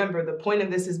 Remember, the point of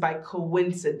this is by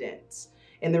coincidence.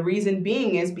 And the reason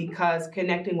being is because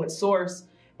connecting with source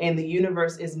and the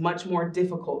universe is much more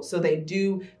difficult. So they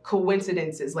do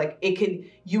coincidences. Like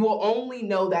you will only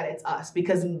know that it's us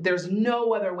because there's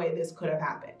no other way this could have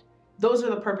happened. Those are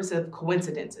the purposes of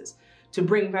coincidences, to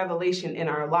bring revelation in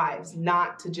our lives,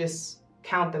 not to just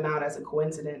count them out as a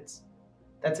coincidence.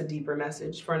 That's a deeper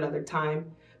message for another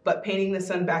time. But painting the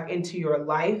sun back into your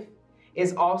life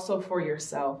is also for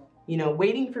yourself. You know,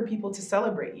 waiting for people to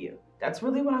celebrate you. That's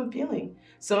really what I'm feeling.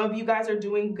 Some of you guys are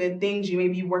doing good things. You may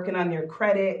be working on your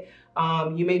credit.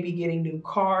 You may be getting new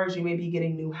cars. You may be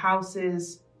getting new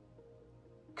houses.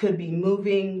 Could be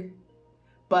moving.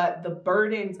 But the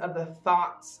burdens of the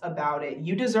thoughts about it,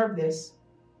 you deserve this,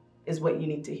 is what you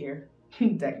need to hear.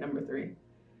 Deck number 3.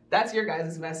 That's your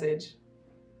guys' message.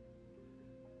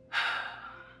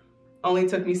 Only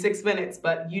took me 6 minutes,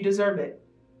 but you deserve it.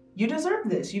 You deserve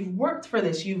this. You've worked for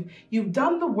this. You've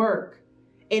done the work.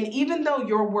 And even though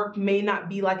your work may not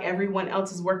be like everyone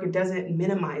else's work, it doesn't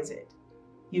minimize it.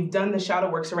 You've done the shadow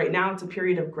work. So right now it's a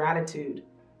period of gratitude.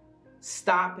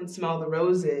 Stop and smell the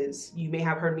roses. You may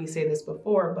have heard me say this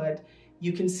before, but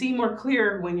you can see more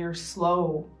clear when you're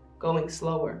slow, going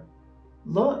slower.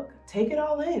 Look, take it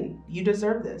all in. You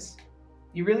deserve this.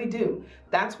 You really do.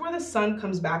 That's where the sun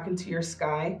comes back into your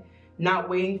sky, not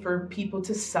waiting for people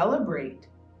to celebrate.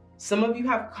 Some of you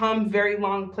have come very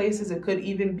long places. It could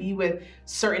even be with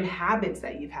certain habits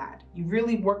that you've had. You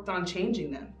really worked on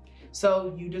changing them.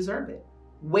 So you deserve it.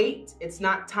 Wait, it's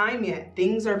not time yet.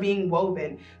 Things are being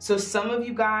woven. So some of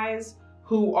you guys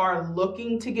who are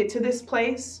looking to get to this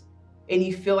place and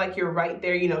you feel like you're right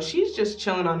there, you know, she's just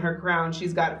chilling on her crown.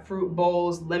 She's got fruit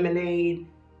bowls, lemonade.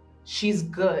 She's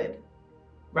good,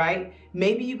 right?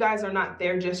 Maybe you guys are not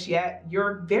there just yet.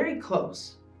 You're very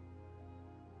close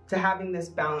to having this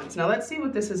balance. Now let's see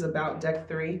what this is about, deck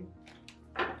 3.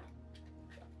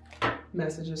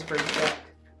 Messages for deck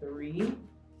 3.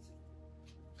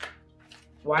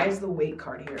 Why is the weight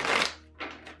card here?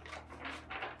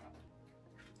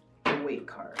 The weight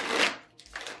card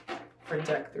for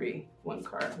deck 3. 1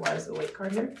 card. Why is the weight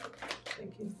card here?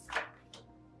 Thank you.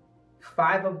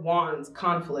 5 of Wands,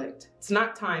 conflict. It's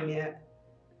not time yet.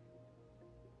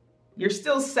 You're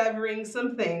still severing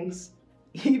some things,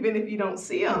 even if you don't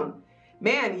see them.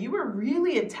 Man, you were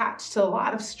really attached to a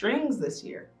lot of strings this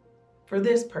year. For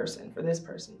this person,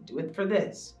 do it for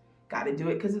this. Got to do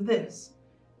it because of this.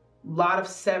 A lot of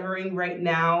severing right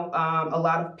now. A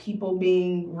lot of people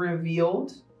being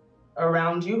revealed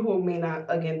around you who may not,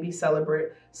 again, be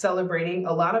celebrating.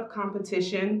 A lot of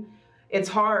competition. It's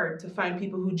hard to find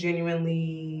people who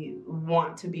genuinely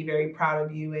want to be very proud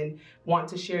of you and want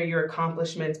to share your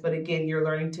accomplishments. But again, you're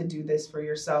learning to do this for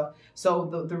yourself.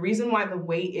 So the reason why the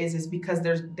wait is because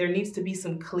there needs to be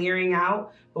some clearing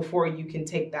out before you can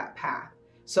take that path.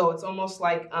 So it's almost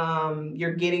like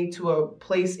you're getting to a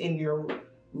place in your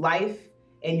life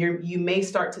and you may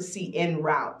start to see en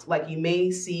route. Like you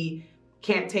may see,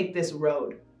 can't take this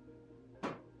road.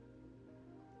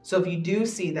 So if you do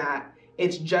see that,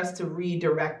 it's just to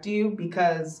redirect you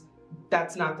because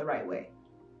that's not the right way,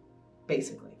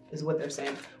 basically, is what they're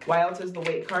saying. Why else is the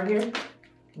wait card here?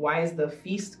 Why is the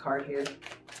feast card here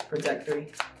for deck 3?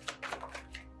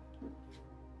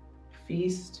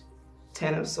 Feast,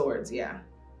 10 of Swords, yeah.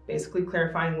 Basically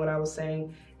clarifying what I was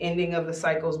saying. Ending of the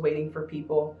cycles, waiting for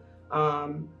people.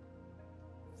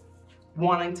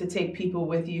 Wanting to take people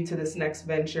with you to this next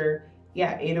venture.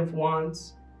 Yeah, 8 of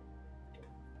Wands.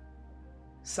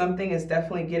 Something is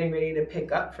definitely getting ready to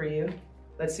pick up for you.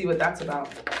 Let's see what that's about.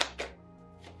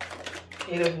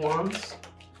 8 of Wands.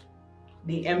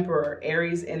 The Emperor,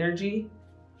 Aries energy.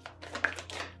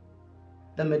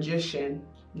 The Magician.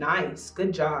 Nice,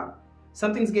 good job.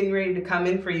 Something's getting ready to come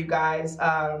in for you guys.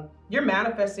 You're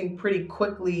manifesting pretty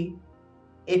quickly,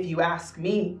 if you ask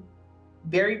me.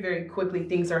 Very, very quickly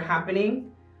things are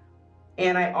happening.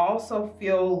 And I also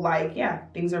feel like, yeah,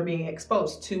 things are being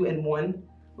exposed. 2 and 1.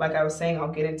 Like I was saying,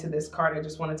 I'll get into this card. I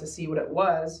just wanted to see what it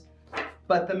was.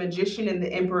 But the Magician and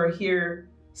the Emperor here,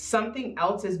 something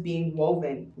else is being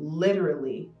woven,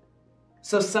 literally.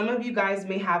 So some of you guys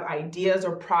may have ideas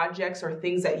or projects or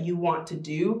things that you want to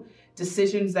do,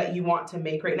 decisions that you want to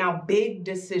make right now, big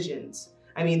decisions.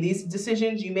 I mean, these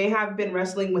decisions, you may have been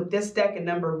wrestling with this deck and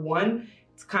number 1.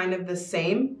 It's kind of the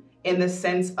same in the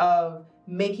sense of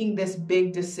making this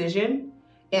big decision.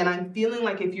 And I'm feeling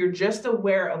like if you're just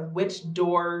aware of which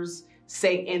doors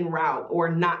say en route or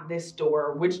not this door,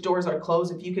 or which doors are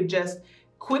closed, if you could just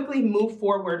quickly move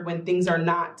forward when things are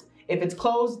not, if it's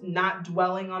closed, not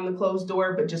dwelling on the closed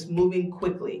door, but just moving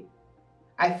quickly.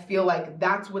 I feel like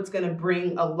that's what's going to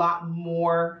bring a lot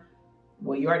more.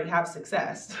 Well, you already have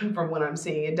success from what I'm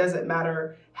seeing. It doesn't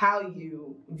matter how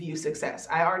you view success.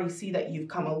 I already see that you've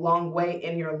come a long way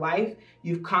in your life.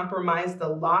 You've compromised a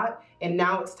lot. And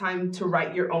now it's time to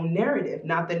write your own narrative,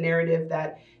 not the narrative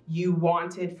that you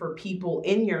wanted for people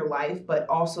in your life, but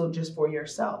also just for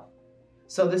yourself.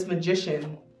 So this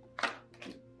Magician,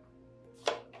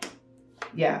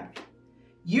 yeah.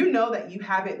 You know that you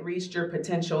haven't reached your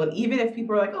potential. And even if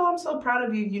people are like, oh, I'm so proud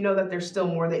of you, you know that there's still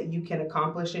more that you can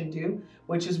accomplish and do,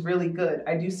 which is really good.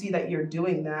 I do see that you're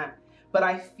doing that. But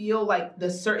I feel like the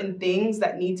certain things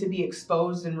that need to be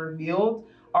exposed and revealed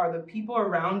are the people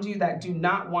around you that do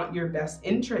not want your best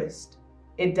interest.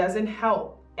 It doesn't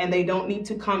help. And they don't need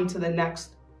to come to the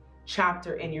next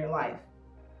chapter in your life.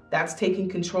 That's taking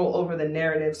control over the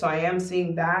narrative. So I am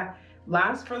seeing that.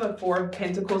 Last for the 4 of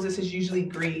Pentacles, this is usually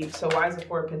greed. So why is the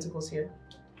 4 of Pentacles here?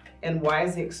 And why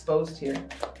is it exposed here?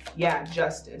 Yeah,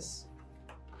 justice.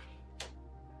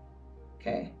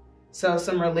 Okay, so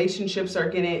some relationships are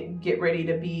gonna get ready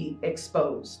to be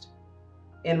exposed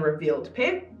and revealed.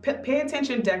 Pay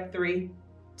attention, deck 3,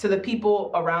 to the people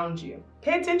around you.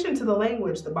 Pay attention to the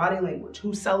language, the body language,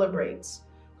 who celebrates,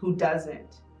 who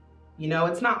doesn't. You know,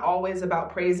 it's not always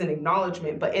about praise and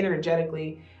acknowledgement, but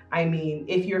energetically, I mean,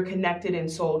 if you're connected in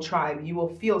soul tribe, you will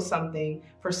feel something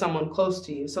for someone close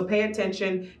to you. So pay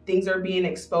attention. Things are being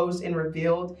exposed and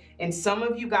revealed. And some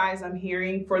of you guys, I'm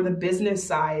hearing for the business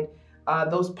side,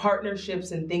 those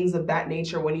partnerships and things of that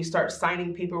nature, when you start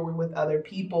signing paperwork with other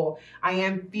people, I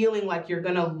am feeling like you're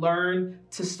going to learn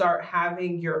to start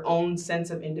having your own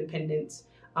sense of independence.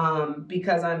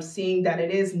 Because I'm seeing that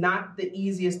it is not the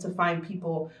easiest to find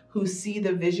people who see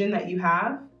the vision that you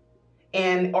have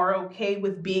and are okay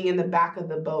with being in the back of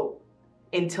the boat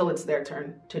until it's their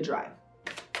turn to drive.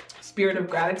 Spirit of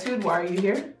gratitude, why are you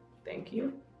here? Thank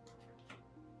you.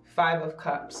 5 of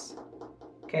Cups.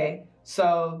 Okay,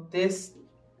 so this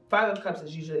 5 of Cups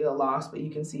is usually a loss, but you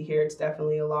can see here it's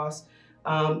definitely a loss.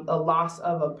 A loss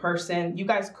of a person. You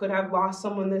guys could have lost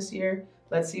someone this year.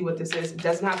 Let's see what this is. It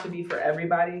doesn't have to be for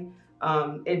everybody.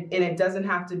 And it doesn't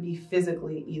have to be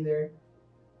physically either.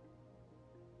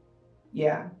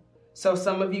 Yeah. So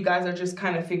some of you guys are just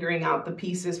kind of figuring out the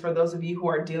pieces for those of you who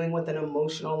are dealing with an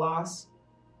emotional loss.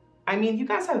 I mean, you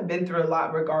guys have been through a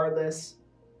lot regardless.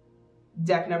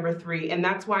 Deck number 3, and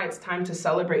that's why it's time to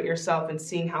celebrate yourself and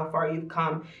seeing how far you've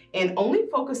come, and only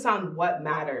focus on what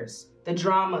matters. The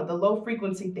drama, the low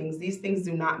frequency things, these things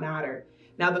do not matter.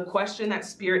 Now, the question that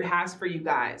Spirit has for you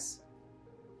guys: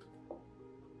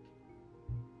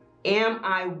 am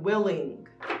I willing?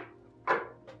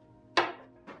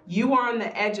 You are on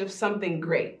the edge of something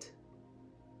great.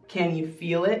 Can you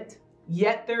feel it?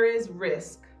 Yet there is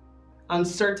risk,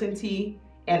 uncertainty,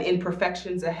 and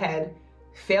imperfections ahead.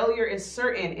 Failure is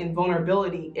certain and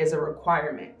vulnerability is a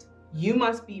requirement. You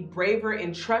must be braver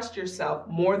and trust yourself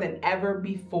more than ever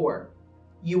before.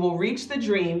 You will reach the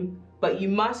dream, but you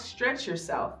must stretch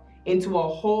yourself into a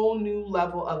whole new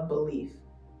level of belief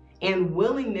and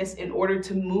willingness in order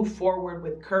to move forward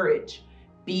with courage.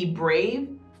 Be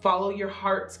brave, follow your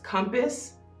heart's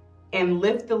compass, and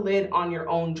lift the lid on your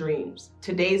own dreams.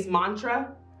 Today's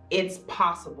mantra: it's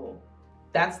possible.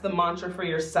 That's the mantra for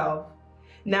yourself.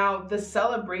 Now, the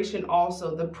celebration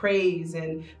also, the praise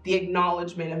and the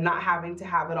acknowledgement of not having to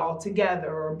have it all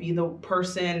together or be the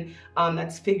person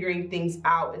that's figuring things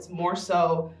out. It's more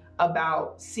so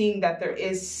about seeing that there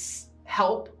is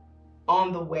help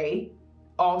on the way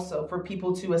also for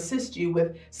people to assist you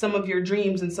with some of your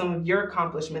dreams and some of your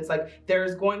accomplishments. Like,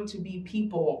 there's going to be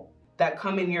people that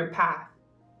come in your path.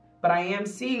 But I am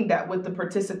seeing that with the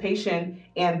participation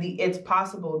and the it's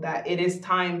possible, that it is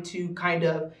time to kind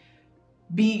of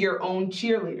be your own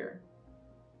cheerleader.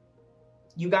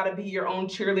 You got to be your own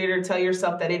cheerleader. Tell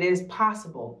yourself that it is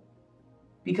possible.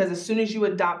 Because as soon as you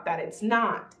adopt that it's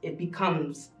not, it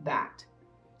becomes that.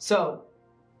 So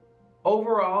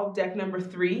overall, deck number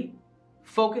 3,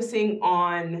 focusing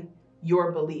on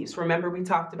your beliefs. Remember, we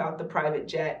talked about the private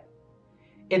jet.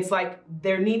 It's like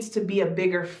there needs to be a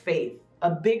bigger faith,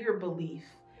 a bigger belief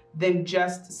than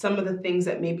just some of the things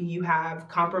that maybe you have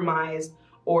compromised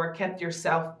or kept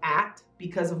yourself at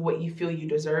because of what you feel you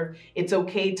deserve. It's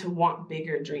okay to want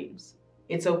bigger dreams.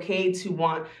 It's okay to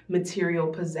want material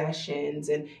possessions,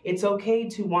 and it's okay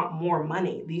to want more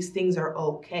money. These things are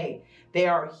okay. They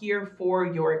are here for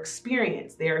your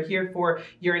experience. They are here for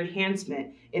your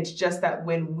enhancement. It's just that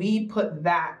when we put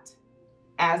that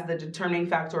as the determining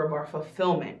factor of our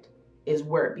fulfillment is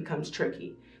where it becomes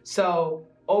tricky. So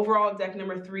overall, deck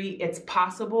number 3, it's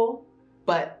possible,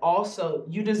 but also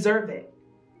you deserve it.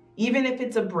 Even if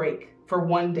it's a break for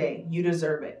one day, you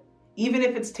deserve it. Even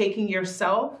if it's taking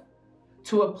yourself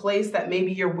to a place that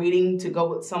maybe you're waiting to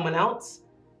go with someone else,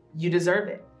 you deserve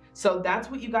it. So that's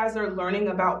what you guys are learning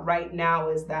about right now,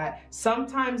 is that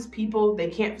sometimes people, they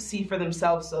can't see for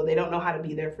themselves, so they don't know how to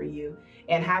be there for you.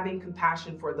 And having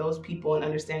compassion for those people and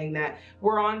understanding that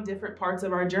we're on different parts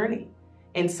of our journey.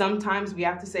 And sometimes we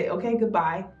have to say, okay,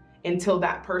 goodbye, until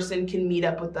that person can meet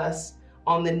up with us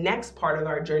on the next part of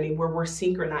our journey where we're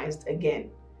synchronized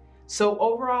again. So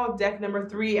overall, deck number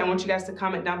 3, I want you guys to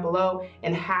comment down below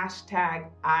and hashtag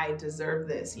I deserve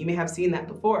this. You may have seen that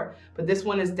before, but this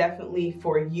one is definitely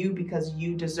for you because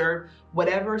you deserve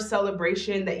whatever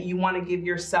celebration that you want to give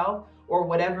yourself or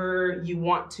whatever you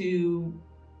want to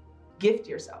gift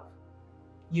yourself.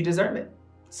 You deserve it.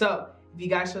 So if you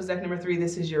guys chose deck number 3,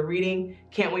 this is your reading.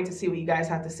 Can't wait to see what you guys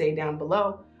have to say down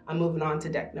below. I'm moving on to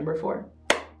deck number 4.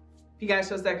 If you guys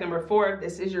chose deck number 4,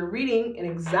 this is your reading and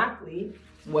exactly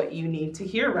what you need to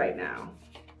hear right now.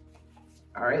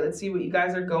 All right, let's see what you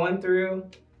guys are going through.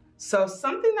 So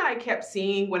something that I kept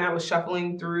seeing when I was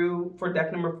shuffling through for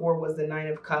deck number 4 was the 9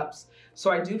 of Cups. So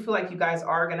I do feel like you guys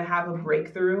are gonna have a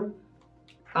breakthrough.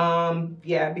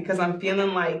 Yeah, because I'm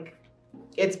feeling like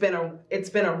it's been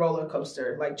a roller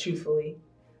coaster, like truthfully.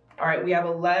 All right, we have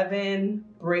 11,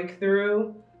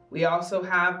 breakthrough. We also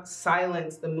have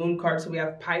silence, the moon card. So we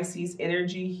have Pisces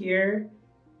energy here.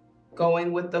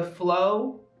 Going with the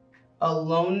flow,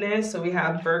 aloneness. So we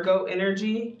have Virgo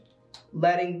energy,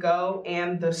 letting go,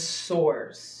 and the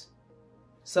source.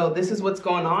 So this is what's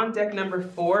going on. Deck number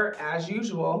 4, as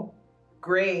usual,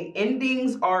 gray.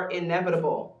 Endings are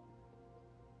inevitable.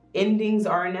 Endings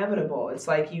are inevitable. It's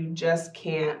like you just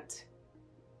can't,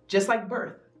 just like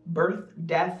birth,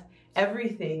 death,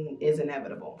 everything is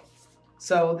inevitable.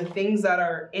 So the things that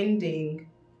are ending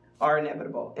are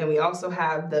inevitable. And we also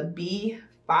have the bee,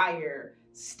 fire,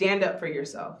 stand up for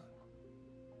yourself.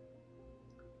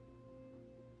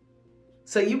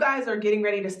 So you guys are getting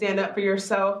ready to stand up for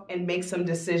yourself and make some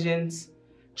decisions,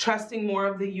 trusting more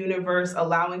of the universe,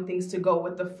 allowing things to go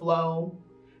with the flow,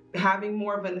 having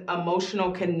more of an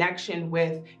emotional connection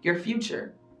with your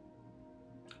future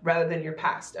rather than your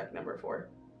past, deck number 4.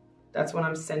 That's what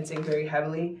I'm sensing very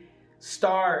heavily.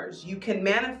 Stars, you can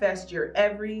manifest your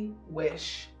every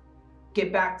wish.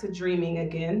 Get back to dreaming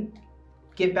again.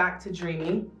 Get back to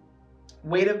dreaming.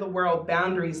 Weight of the world,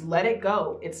 boundaries, let it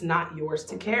go. It's not yours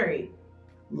to carry.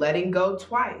 Letting go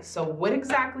twice. So what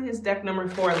exactly is deck number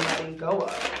 4 letting go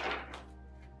of?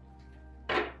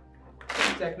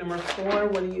 Deck number 4,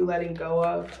 what are you letting go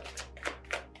of?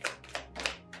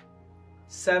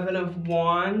 7 of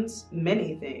Wands,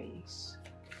 many things.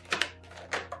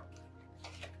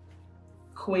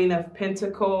 Queen of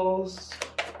Pentacles,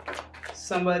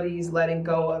 somebody's letting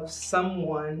go of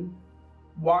someone,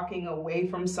 walking away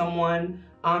from someone.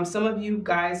 Some of you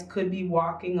guys could be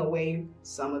walking away,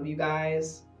 some of you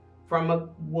guys, from a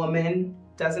woman.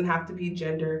 Doesn't have to be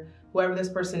gender. Whoever this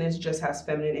person is just has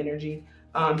feminine energy.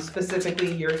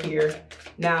 Specifically, you're here.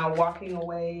 Now, walking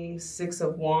away, 6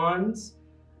 of Wands.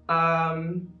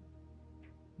 Man,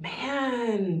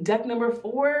 deck number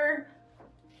 4,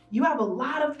 you have a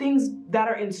lot of things that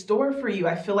are in store for you.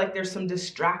 I feel like there's some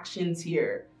distractions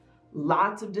here.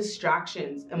 Lots of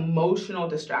distractions, emotional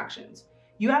distractions.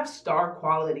 You have star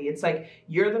quality. It's like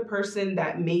you're the person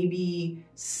that maybe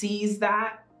sees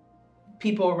that.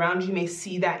 People around you may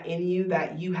see that in you,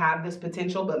 that you have this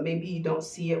potential, but maybe you don't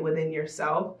see it within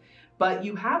yourself. But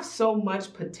you have so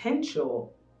much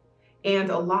potential, and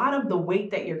a lot of the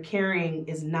weight that you're carrying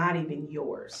is not even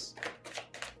yours,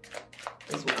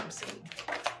 is what I'm seeing.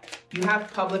 You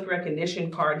have public recognition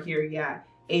card here, yeah.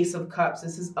 Ace of Cups,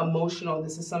 this is emotional.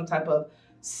 This is some type of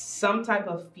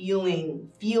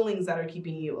feelings that are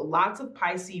keeping you. Lots of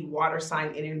Pisces water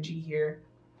sign energy here,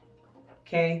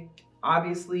 okay?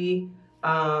 Obviously,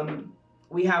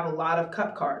 we have a lot of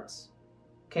cup cards,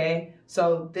 okay?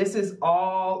 So this is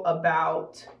all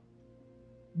about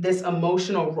this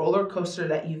emotional roller coaster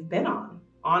that you've been on,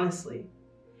 honestly.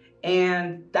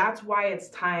 And that's why it's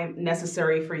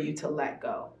necessary for you to let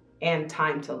go and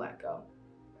time to let go.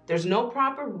 There's no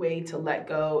proper way to let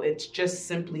go. It's just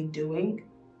simply doing.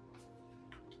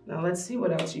 Now let's see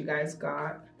what else you guys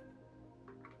got.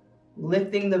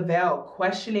 Lifting the veil,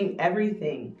 questioning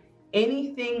everything.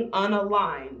 Anything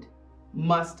unaligned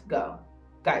must go.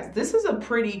 Guys, this is a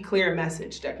pretty clear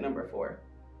message, deck number 4.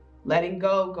 Letting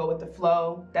go, go with the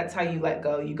flow. That's how you let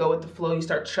go. You go with the flow. You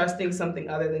start trusting something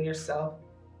other than yourself.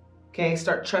 Okay,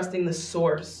 start trusting the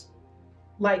source.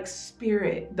 Like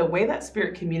spirit, the way that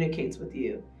spirit communicates with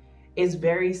you is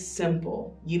very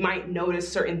simple. You might notice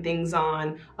certain things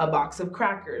on a box of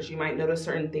crackers. You might notice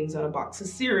certain things on a box of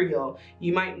cereal.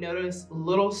 You might notice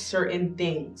little certain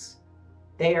things.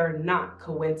 They are not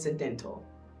coincidental.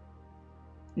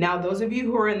 Now, those of you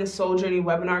who are in the Soul Journey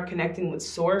webinar, Connecting with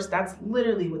Source, that's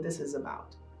literally what this is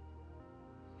about.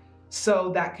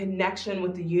 So that connection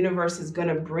with the universe is going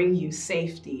to bring you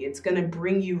safety. It's going to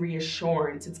bring you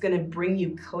reassurance. It's going to bring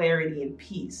you clarity and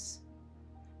peace.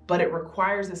 But it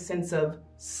requires a sense of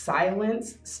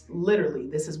silence. Literally,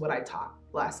 this is what I taught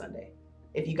last Sunday.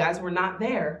 If you guys were not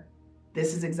there,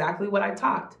 this is exactly what I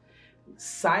taught.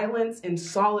 Silence and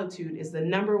solitude is the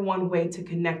 #1 way to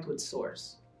connect with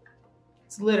Source.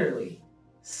 It's literally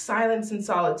silence and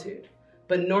solitude.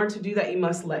 But in order to do that, you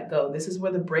must let go. This is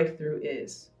where the breakthrough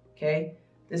is, okay?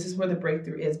 This is where the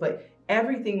breakthrough is. But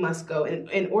everything must go.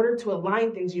 In order to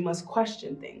align things, you must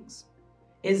question things.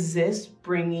 Is this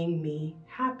bringing me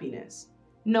happiness?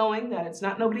 Knowing that it's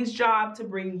not nobody's job to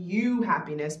bring you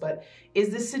happiness, but is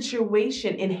this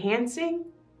situation enhancing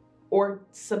or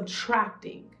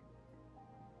subtracting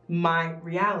my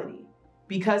reality?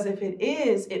 Because if it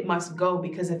is, it must go.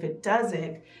 Because if it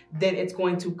doesn't, then it's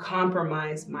going to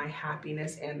compromise my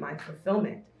happiness and my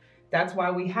fulfillment. That's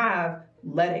why we have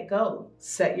let it go.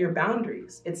 Set your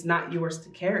boundaries. It's not yours to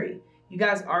carry. You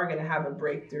guys are going to have a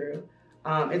breakthrough.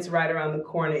 It's right around the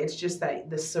corner. It's just that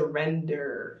the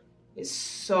surrender is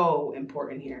so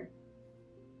important here.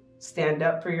 Stand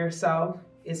up for yourself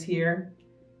is here.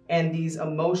 And these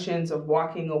emotions of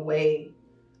walking away,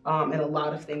 and a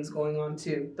lot of things going on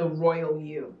too. The royal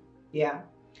you, yeah.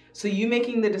 So you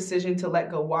making the decision to let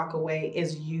go, walk away,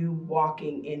 is you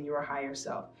walking in your higher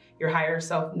self. Your higher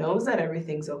self knows that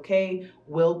everything's okay,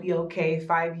 will be okay.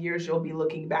 5 years, you'll be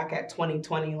looking back at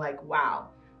 2020 like, wow,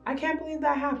 I can't believe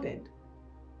that happened.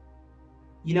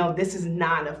 You know, this is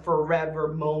not a forever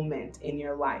moment in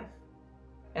your life.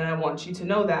 And I want you to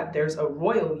know that there's a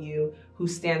royal you who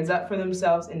stands up for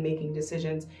themselves and making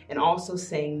decisions and also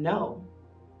saying, no,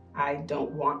 I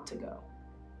don't want to go.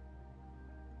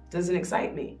 Doesn't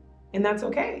excite me. And that's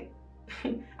okay.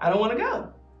 I don't want to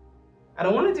go. I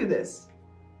don't want to do this.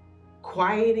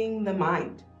 Quieting the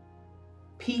mind.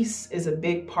 Peace is a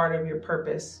big part of your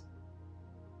purpose.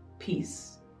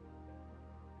 Peace.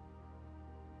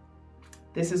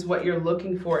 This is what you're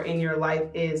looking for in your life,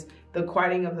 is the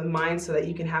quieting of the mind so that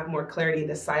you can have more clarity,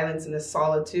 the silence and the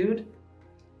solitude.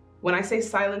 When I say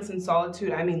silence and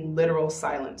solitude, I mean literal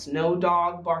silence. No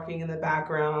dog barking in the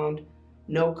background,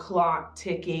 no clock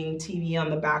ticking, TV on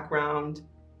the background.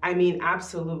 I mean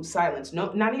absolute silence.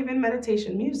 No, not even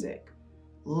meditation music.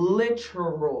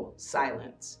 Literal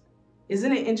silence.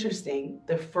 Isn't it interesting?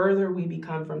 The further we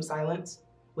become from silence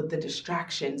with the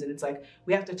distractions, and it's like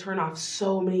we have to turn off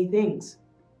so many things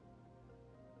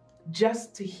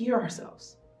just to hear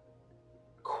ourselves.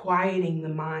 Quieting the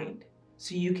mind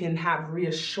so you can have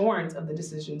reassurance of the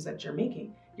decisions that you're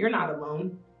making. You're not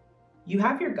alone. You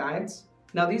have your guides.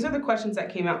 Now, these are the questions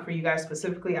that came out for you guys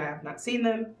specifically. I have not seen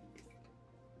them.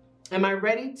 Am I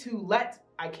ready to let?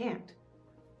 I can't.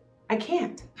 I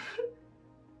can't.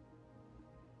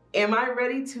 Am I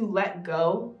ready to let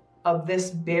go of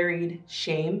this buried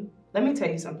shame? Let me tell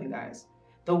you something, guys.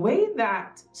 The way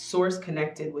that Source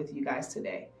connected with you guys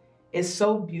today is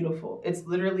so beautiful. It's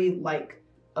literally like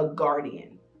a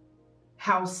guardian.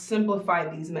 How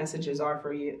simplified these messages are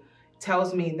for you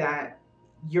tells me that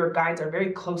your guides are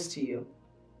very close to you,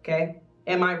 okay?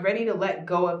 Am I ready to let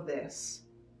go of this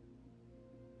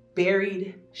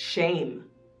buried shame?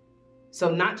 So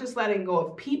not just letting go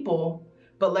of people,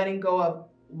 but letting go of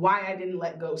why I didn't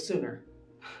let go sooner.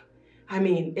 I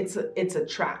mean, it's a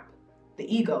trap.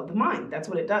 The ego, the mind, that's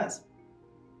what it does.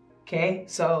 Okay,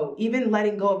 so even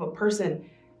letting go of a person,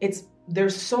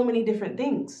 there's so many different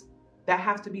things that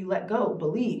have to be let go.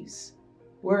 Beliefs,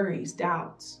 worries,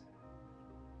 doubts,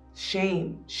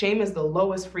 shame. Shame is the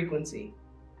lowest frequency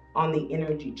on the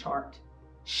energy chart.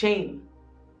 Shame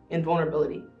and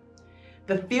vulnerability.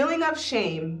 The feeling of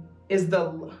shame is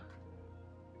what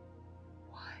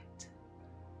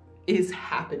is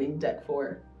happening, deck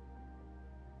 4?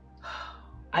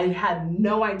 I had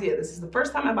no idea. This is the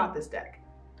first time I bought this deck.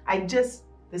 This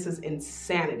is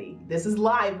insanity. This is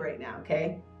live right now,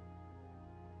 okay?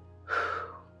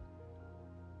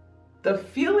 The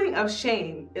feeling of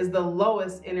shame is the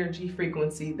lowest energy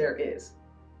frequency there is.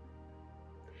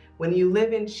 When you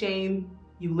live in shame,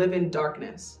 you live in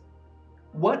darkness.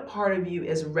 What part of you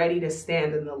is ready to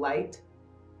stand in the light?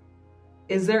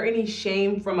 Is there any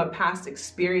shame from a past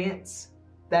experience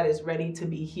that is ready to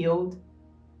be healed?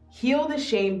 Heal the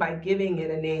shame by giving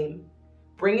it a name.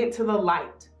 Bring it to the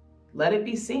light. Let it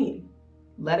be seen.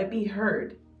 Let it be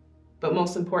heard. But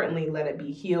most importantly, let it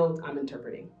be healed. I'm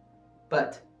interpreting.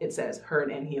 But it says heard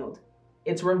and healed.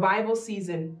 It's revival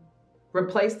season.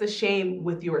 Replace the shame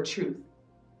with your truth.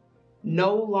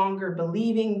 No longer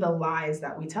believing the lies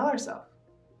that we tell ourselves.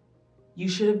 You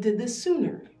should have did this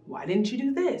sooner. Why didn't you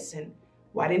do this? And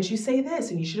why didn't you say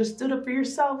this? And you should have stood up for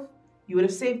yourself. You would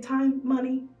have saved time,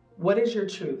 money. What is your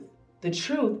truth? The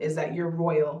truth is that you're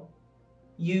royal.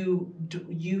 You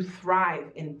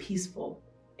thrive in peaceful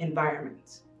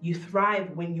environments. You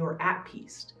thrive when you're at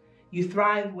peace. You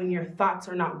thrive when your thoughts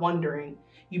are not wandering.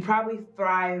 You probably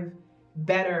thrive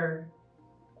better.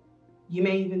 You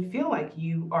may even feel like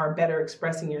you are better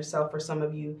expressing yourself, for some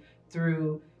of you,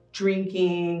 through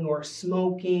drinking or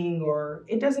smoking, or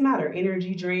it doesn't matter,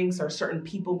 energy drinks, or certain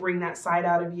people bring that side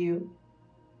out of you.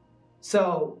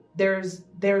 So there's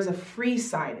a free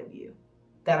side of you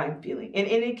that I'm feeling. And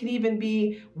it can even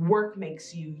be work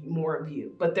makes you more of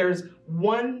you. But there's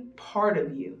one part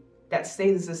of you that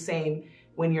stays the same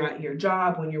when you're at your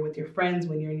job, when you're with your friends,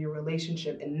 when you're in your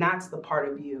relationship. And that's the part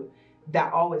of you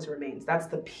that always remains. That's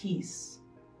the peace.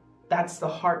 That's the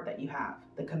heart that you have,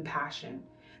 the compassion,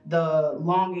 the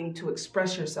longing to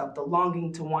express yourself, the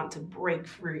longing to want to break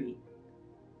free,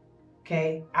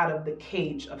 okay, out of the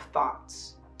cage of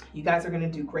thoughts. You guys are going to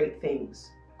do great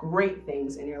things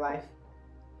in your life.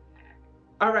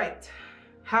 All right.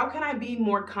 How can I be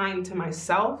more kind to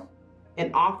myself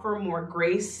and offer more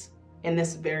grace in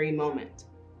this very moment?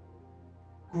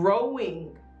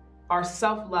 Growing our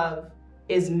self-love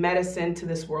is medicine to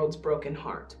this world's broken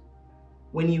heart.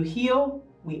 When you heal,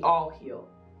 we all heal.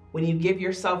 When you give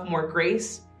yourself more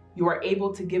grace, you are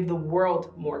able to give the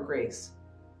world more grace.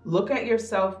 Look at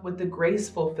yourself with the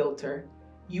graceful filter.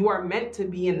 You are meant to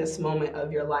be in this moment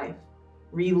of your life.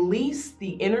 Release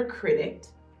the inner critic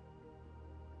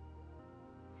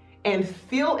and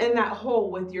fill in that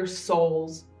hole with your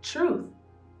soul's truth,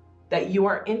 that you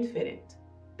are infinite,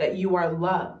 that you are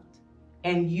loved,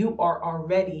 and you are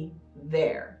already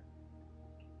there.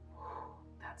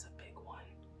 That's a big one.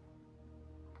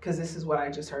 Because this is what I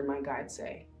just heard my guide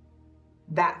say.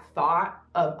 That thought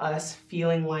of us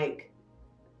feeling like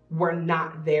we're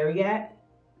not there yet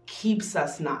keeps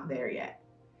us not there yet.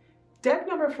 Deck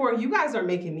number 4, you guys are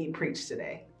making me preach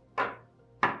today.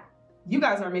 You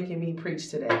guys are making me preach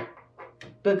today.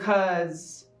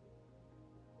 because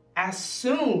as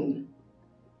soon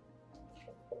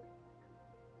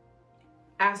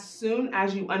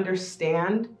as you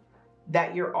understand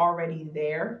that you're already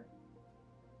there,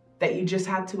 that you just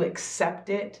had to accept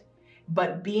it,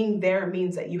 but being there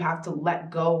means that you have to let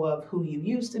go of who you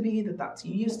used to be, the thoughts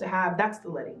you used to have. That's the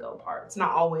letting go part. It's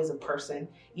not always a person,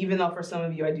 even though for some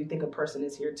of you, I do think a person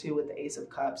is here too with the Ace of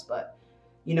Cups, but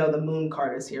you know, the Moon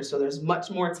card is here. So there's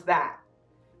much more to that.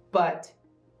 But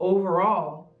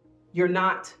overall, you're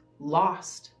not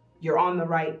lost. You're on the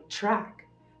right track.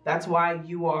 That's why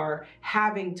you are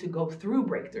having to go through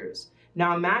breakthroughs.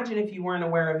 Now imagine if you weren't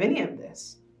aware of any of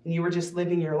this and you were just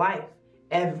living your life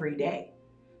every day.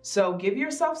 So give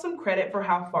yourself some credit for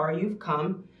how far you've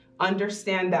come.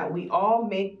 Understand that we all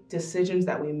make decisions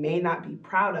that we may not be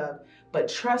proud of, but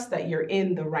trust that you're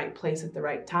in the right place at the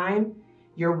right time.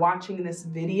 You're watching this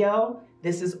video.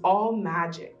 This is all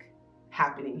magic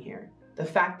happening here. The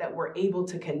fact that we're able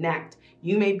to connect.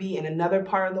 You may be in another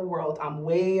part of the world. I'm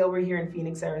way over here in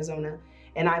Phoenix, Arizona,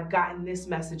 and I've gotten this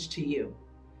message to you.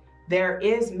 There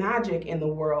is magic in the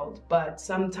world, but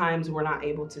sometimes we're not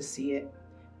able to see it.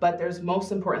 But there's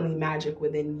most importantly magic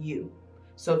within you.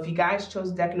 So if you guys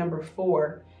chose deck number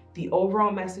 4, the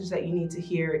overall message that you need to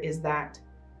hear is that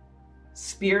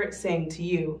Spirit saying to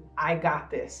you, I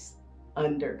got this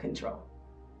under control.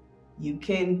 You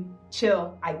can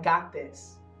chill. I got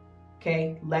this.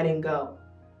 Okay, letting go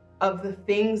of the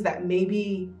things that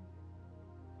maybe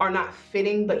are not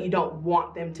fitting, but you don't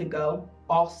want them to go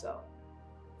also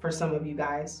for some of you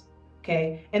guys,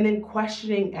 okay? And then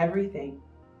questioning everything.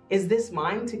 Is this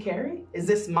mine to carry? Is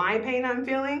this my pain I'm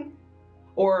feeling?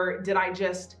 Or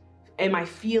am I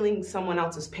feeling someone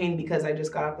else's pain because I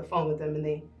just got off the phone with them and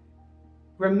they,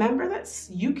 remember that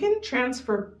you can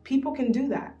transfer, people can do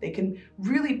that. They can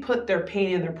really put their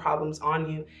pain and their problems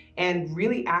on you and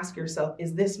really ask yourself,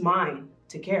 is this mine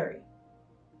to carry?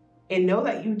 And know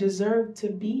that you deserve to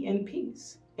be in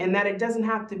peace and that it doesn't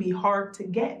have to be hard to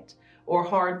get or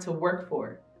hard to work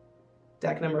for.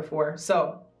 Deck number 4.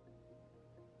 So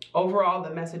overall, the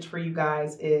message for you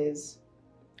guys is,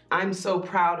 I'm so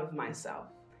proud of myself.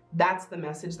 That's the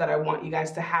message that I want you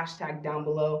guys to hashtag down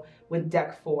below with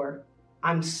deck 4.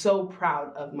 I'm so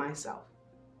proud of myself.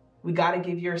 We got to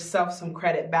give yourself some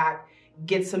credit back,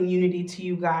 get some unity to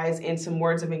you guys and some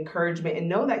words of encouragement, and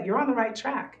know that you're on the right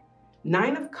track.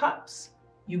 9 of Cups.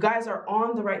 You guys are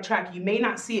on the right track. You may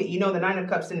not see it. You know the 9 of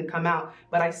Cups didn't come out,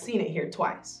 but I've seen it here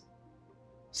twice.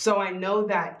 So I know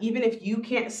that even if you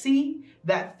can't see,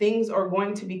 that things are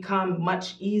going to become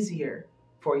much easier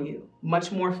for you,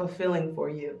 much more fulfilling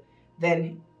for you.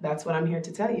 Then that's what I'm here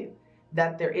to tell you,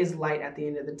 that there is light at the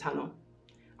end of the tunnel.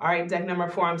 All right, deck number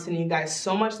 4, I'm sending you guys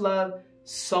so much love,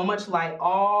 so much light,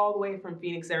 all the way from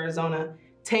Phoenix, Arizona.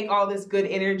 Take all this good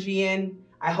energy in.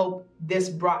 I hope this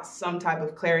brought some type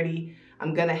of clarity.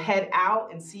 I'm gonna head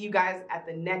out and see you guys at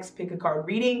the next pick a card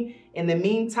reading. In the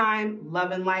meantime, love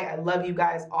and light. I love you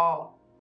guys all.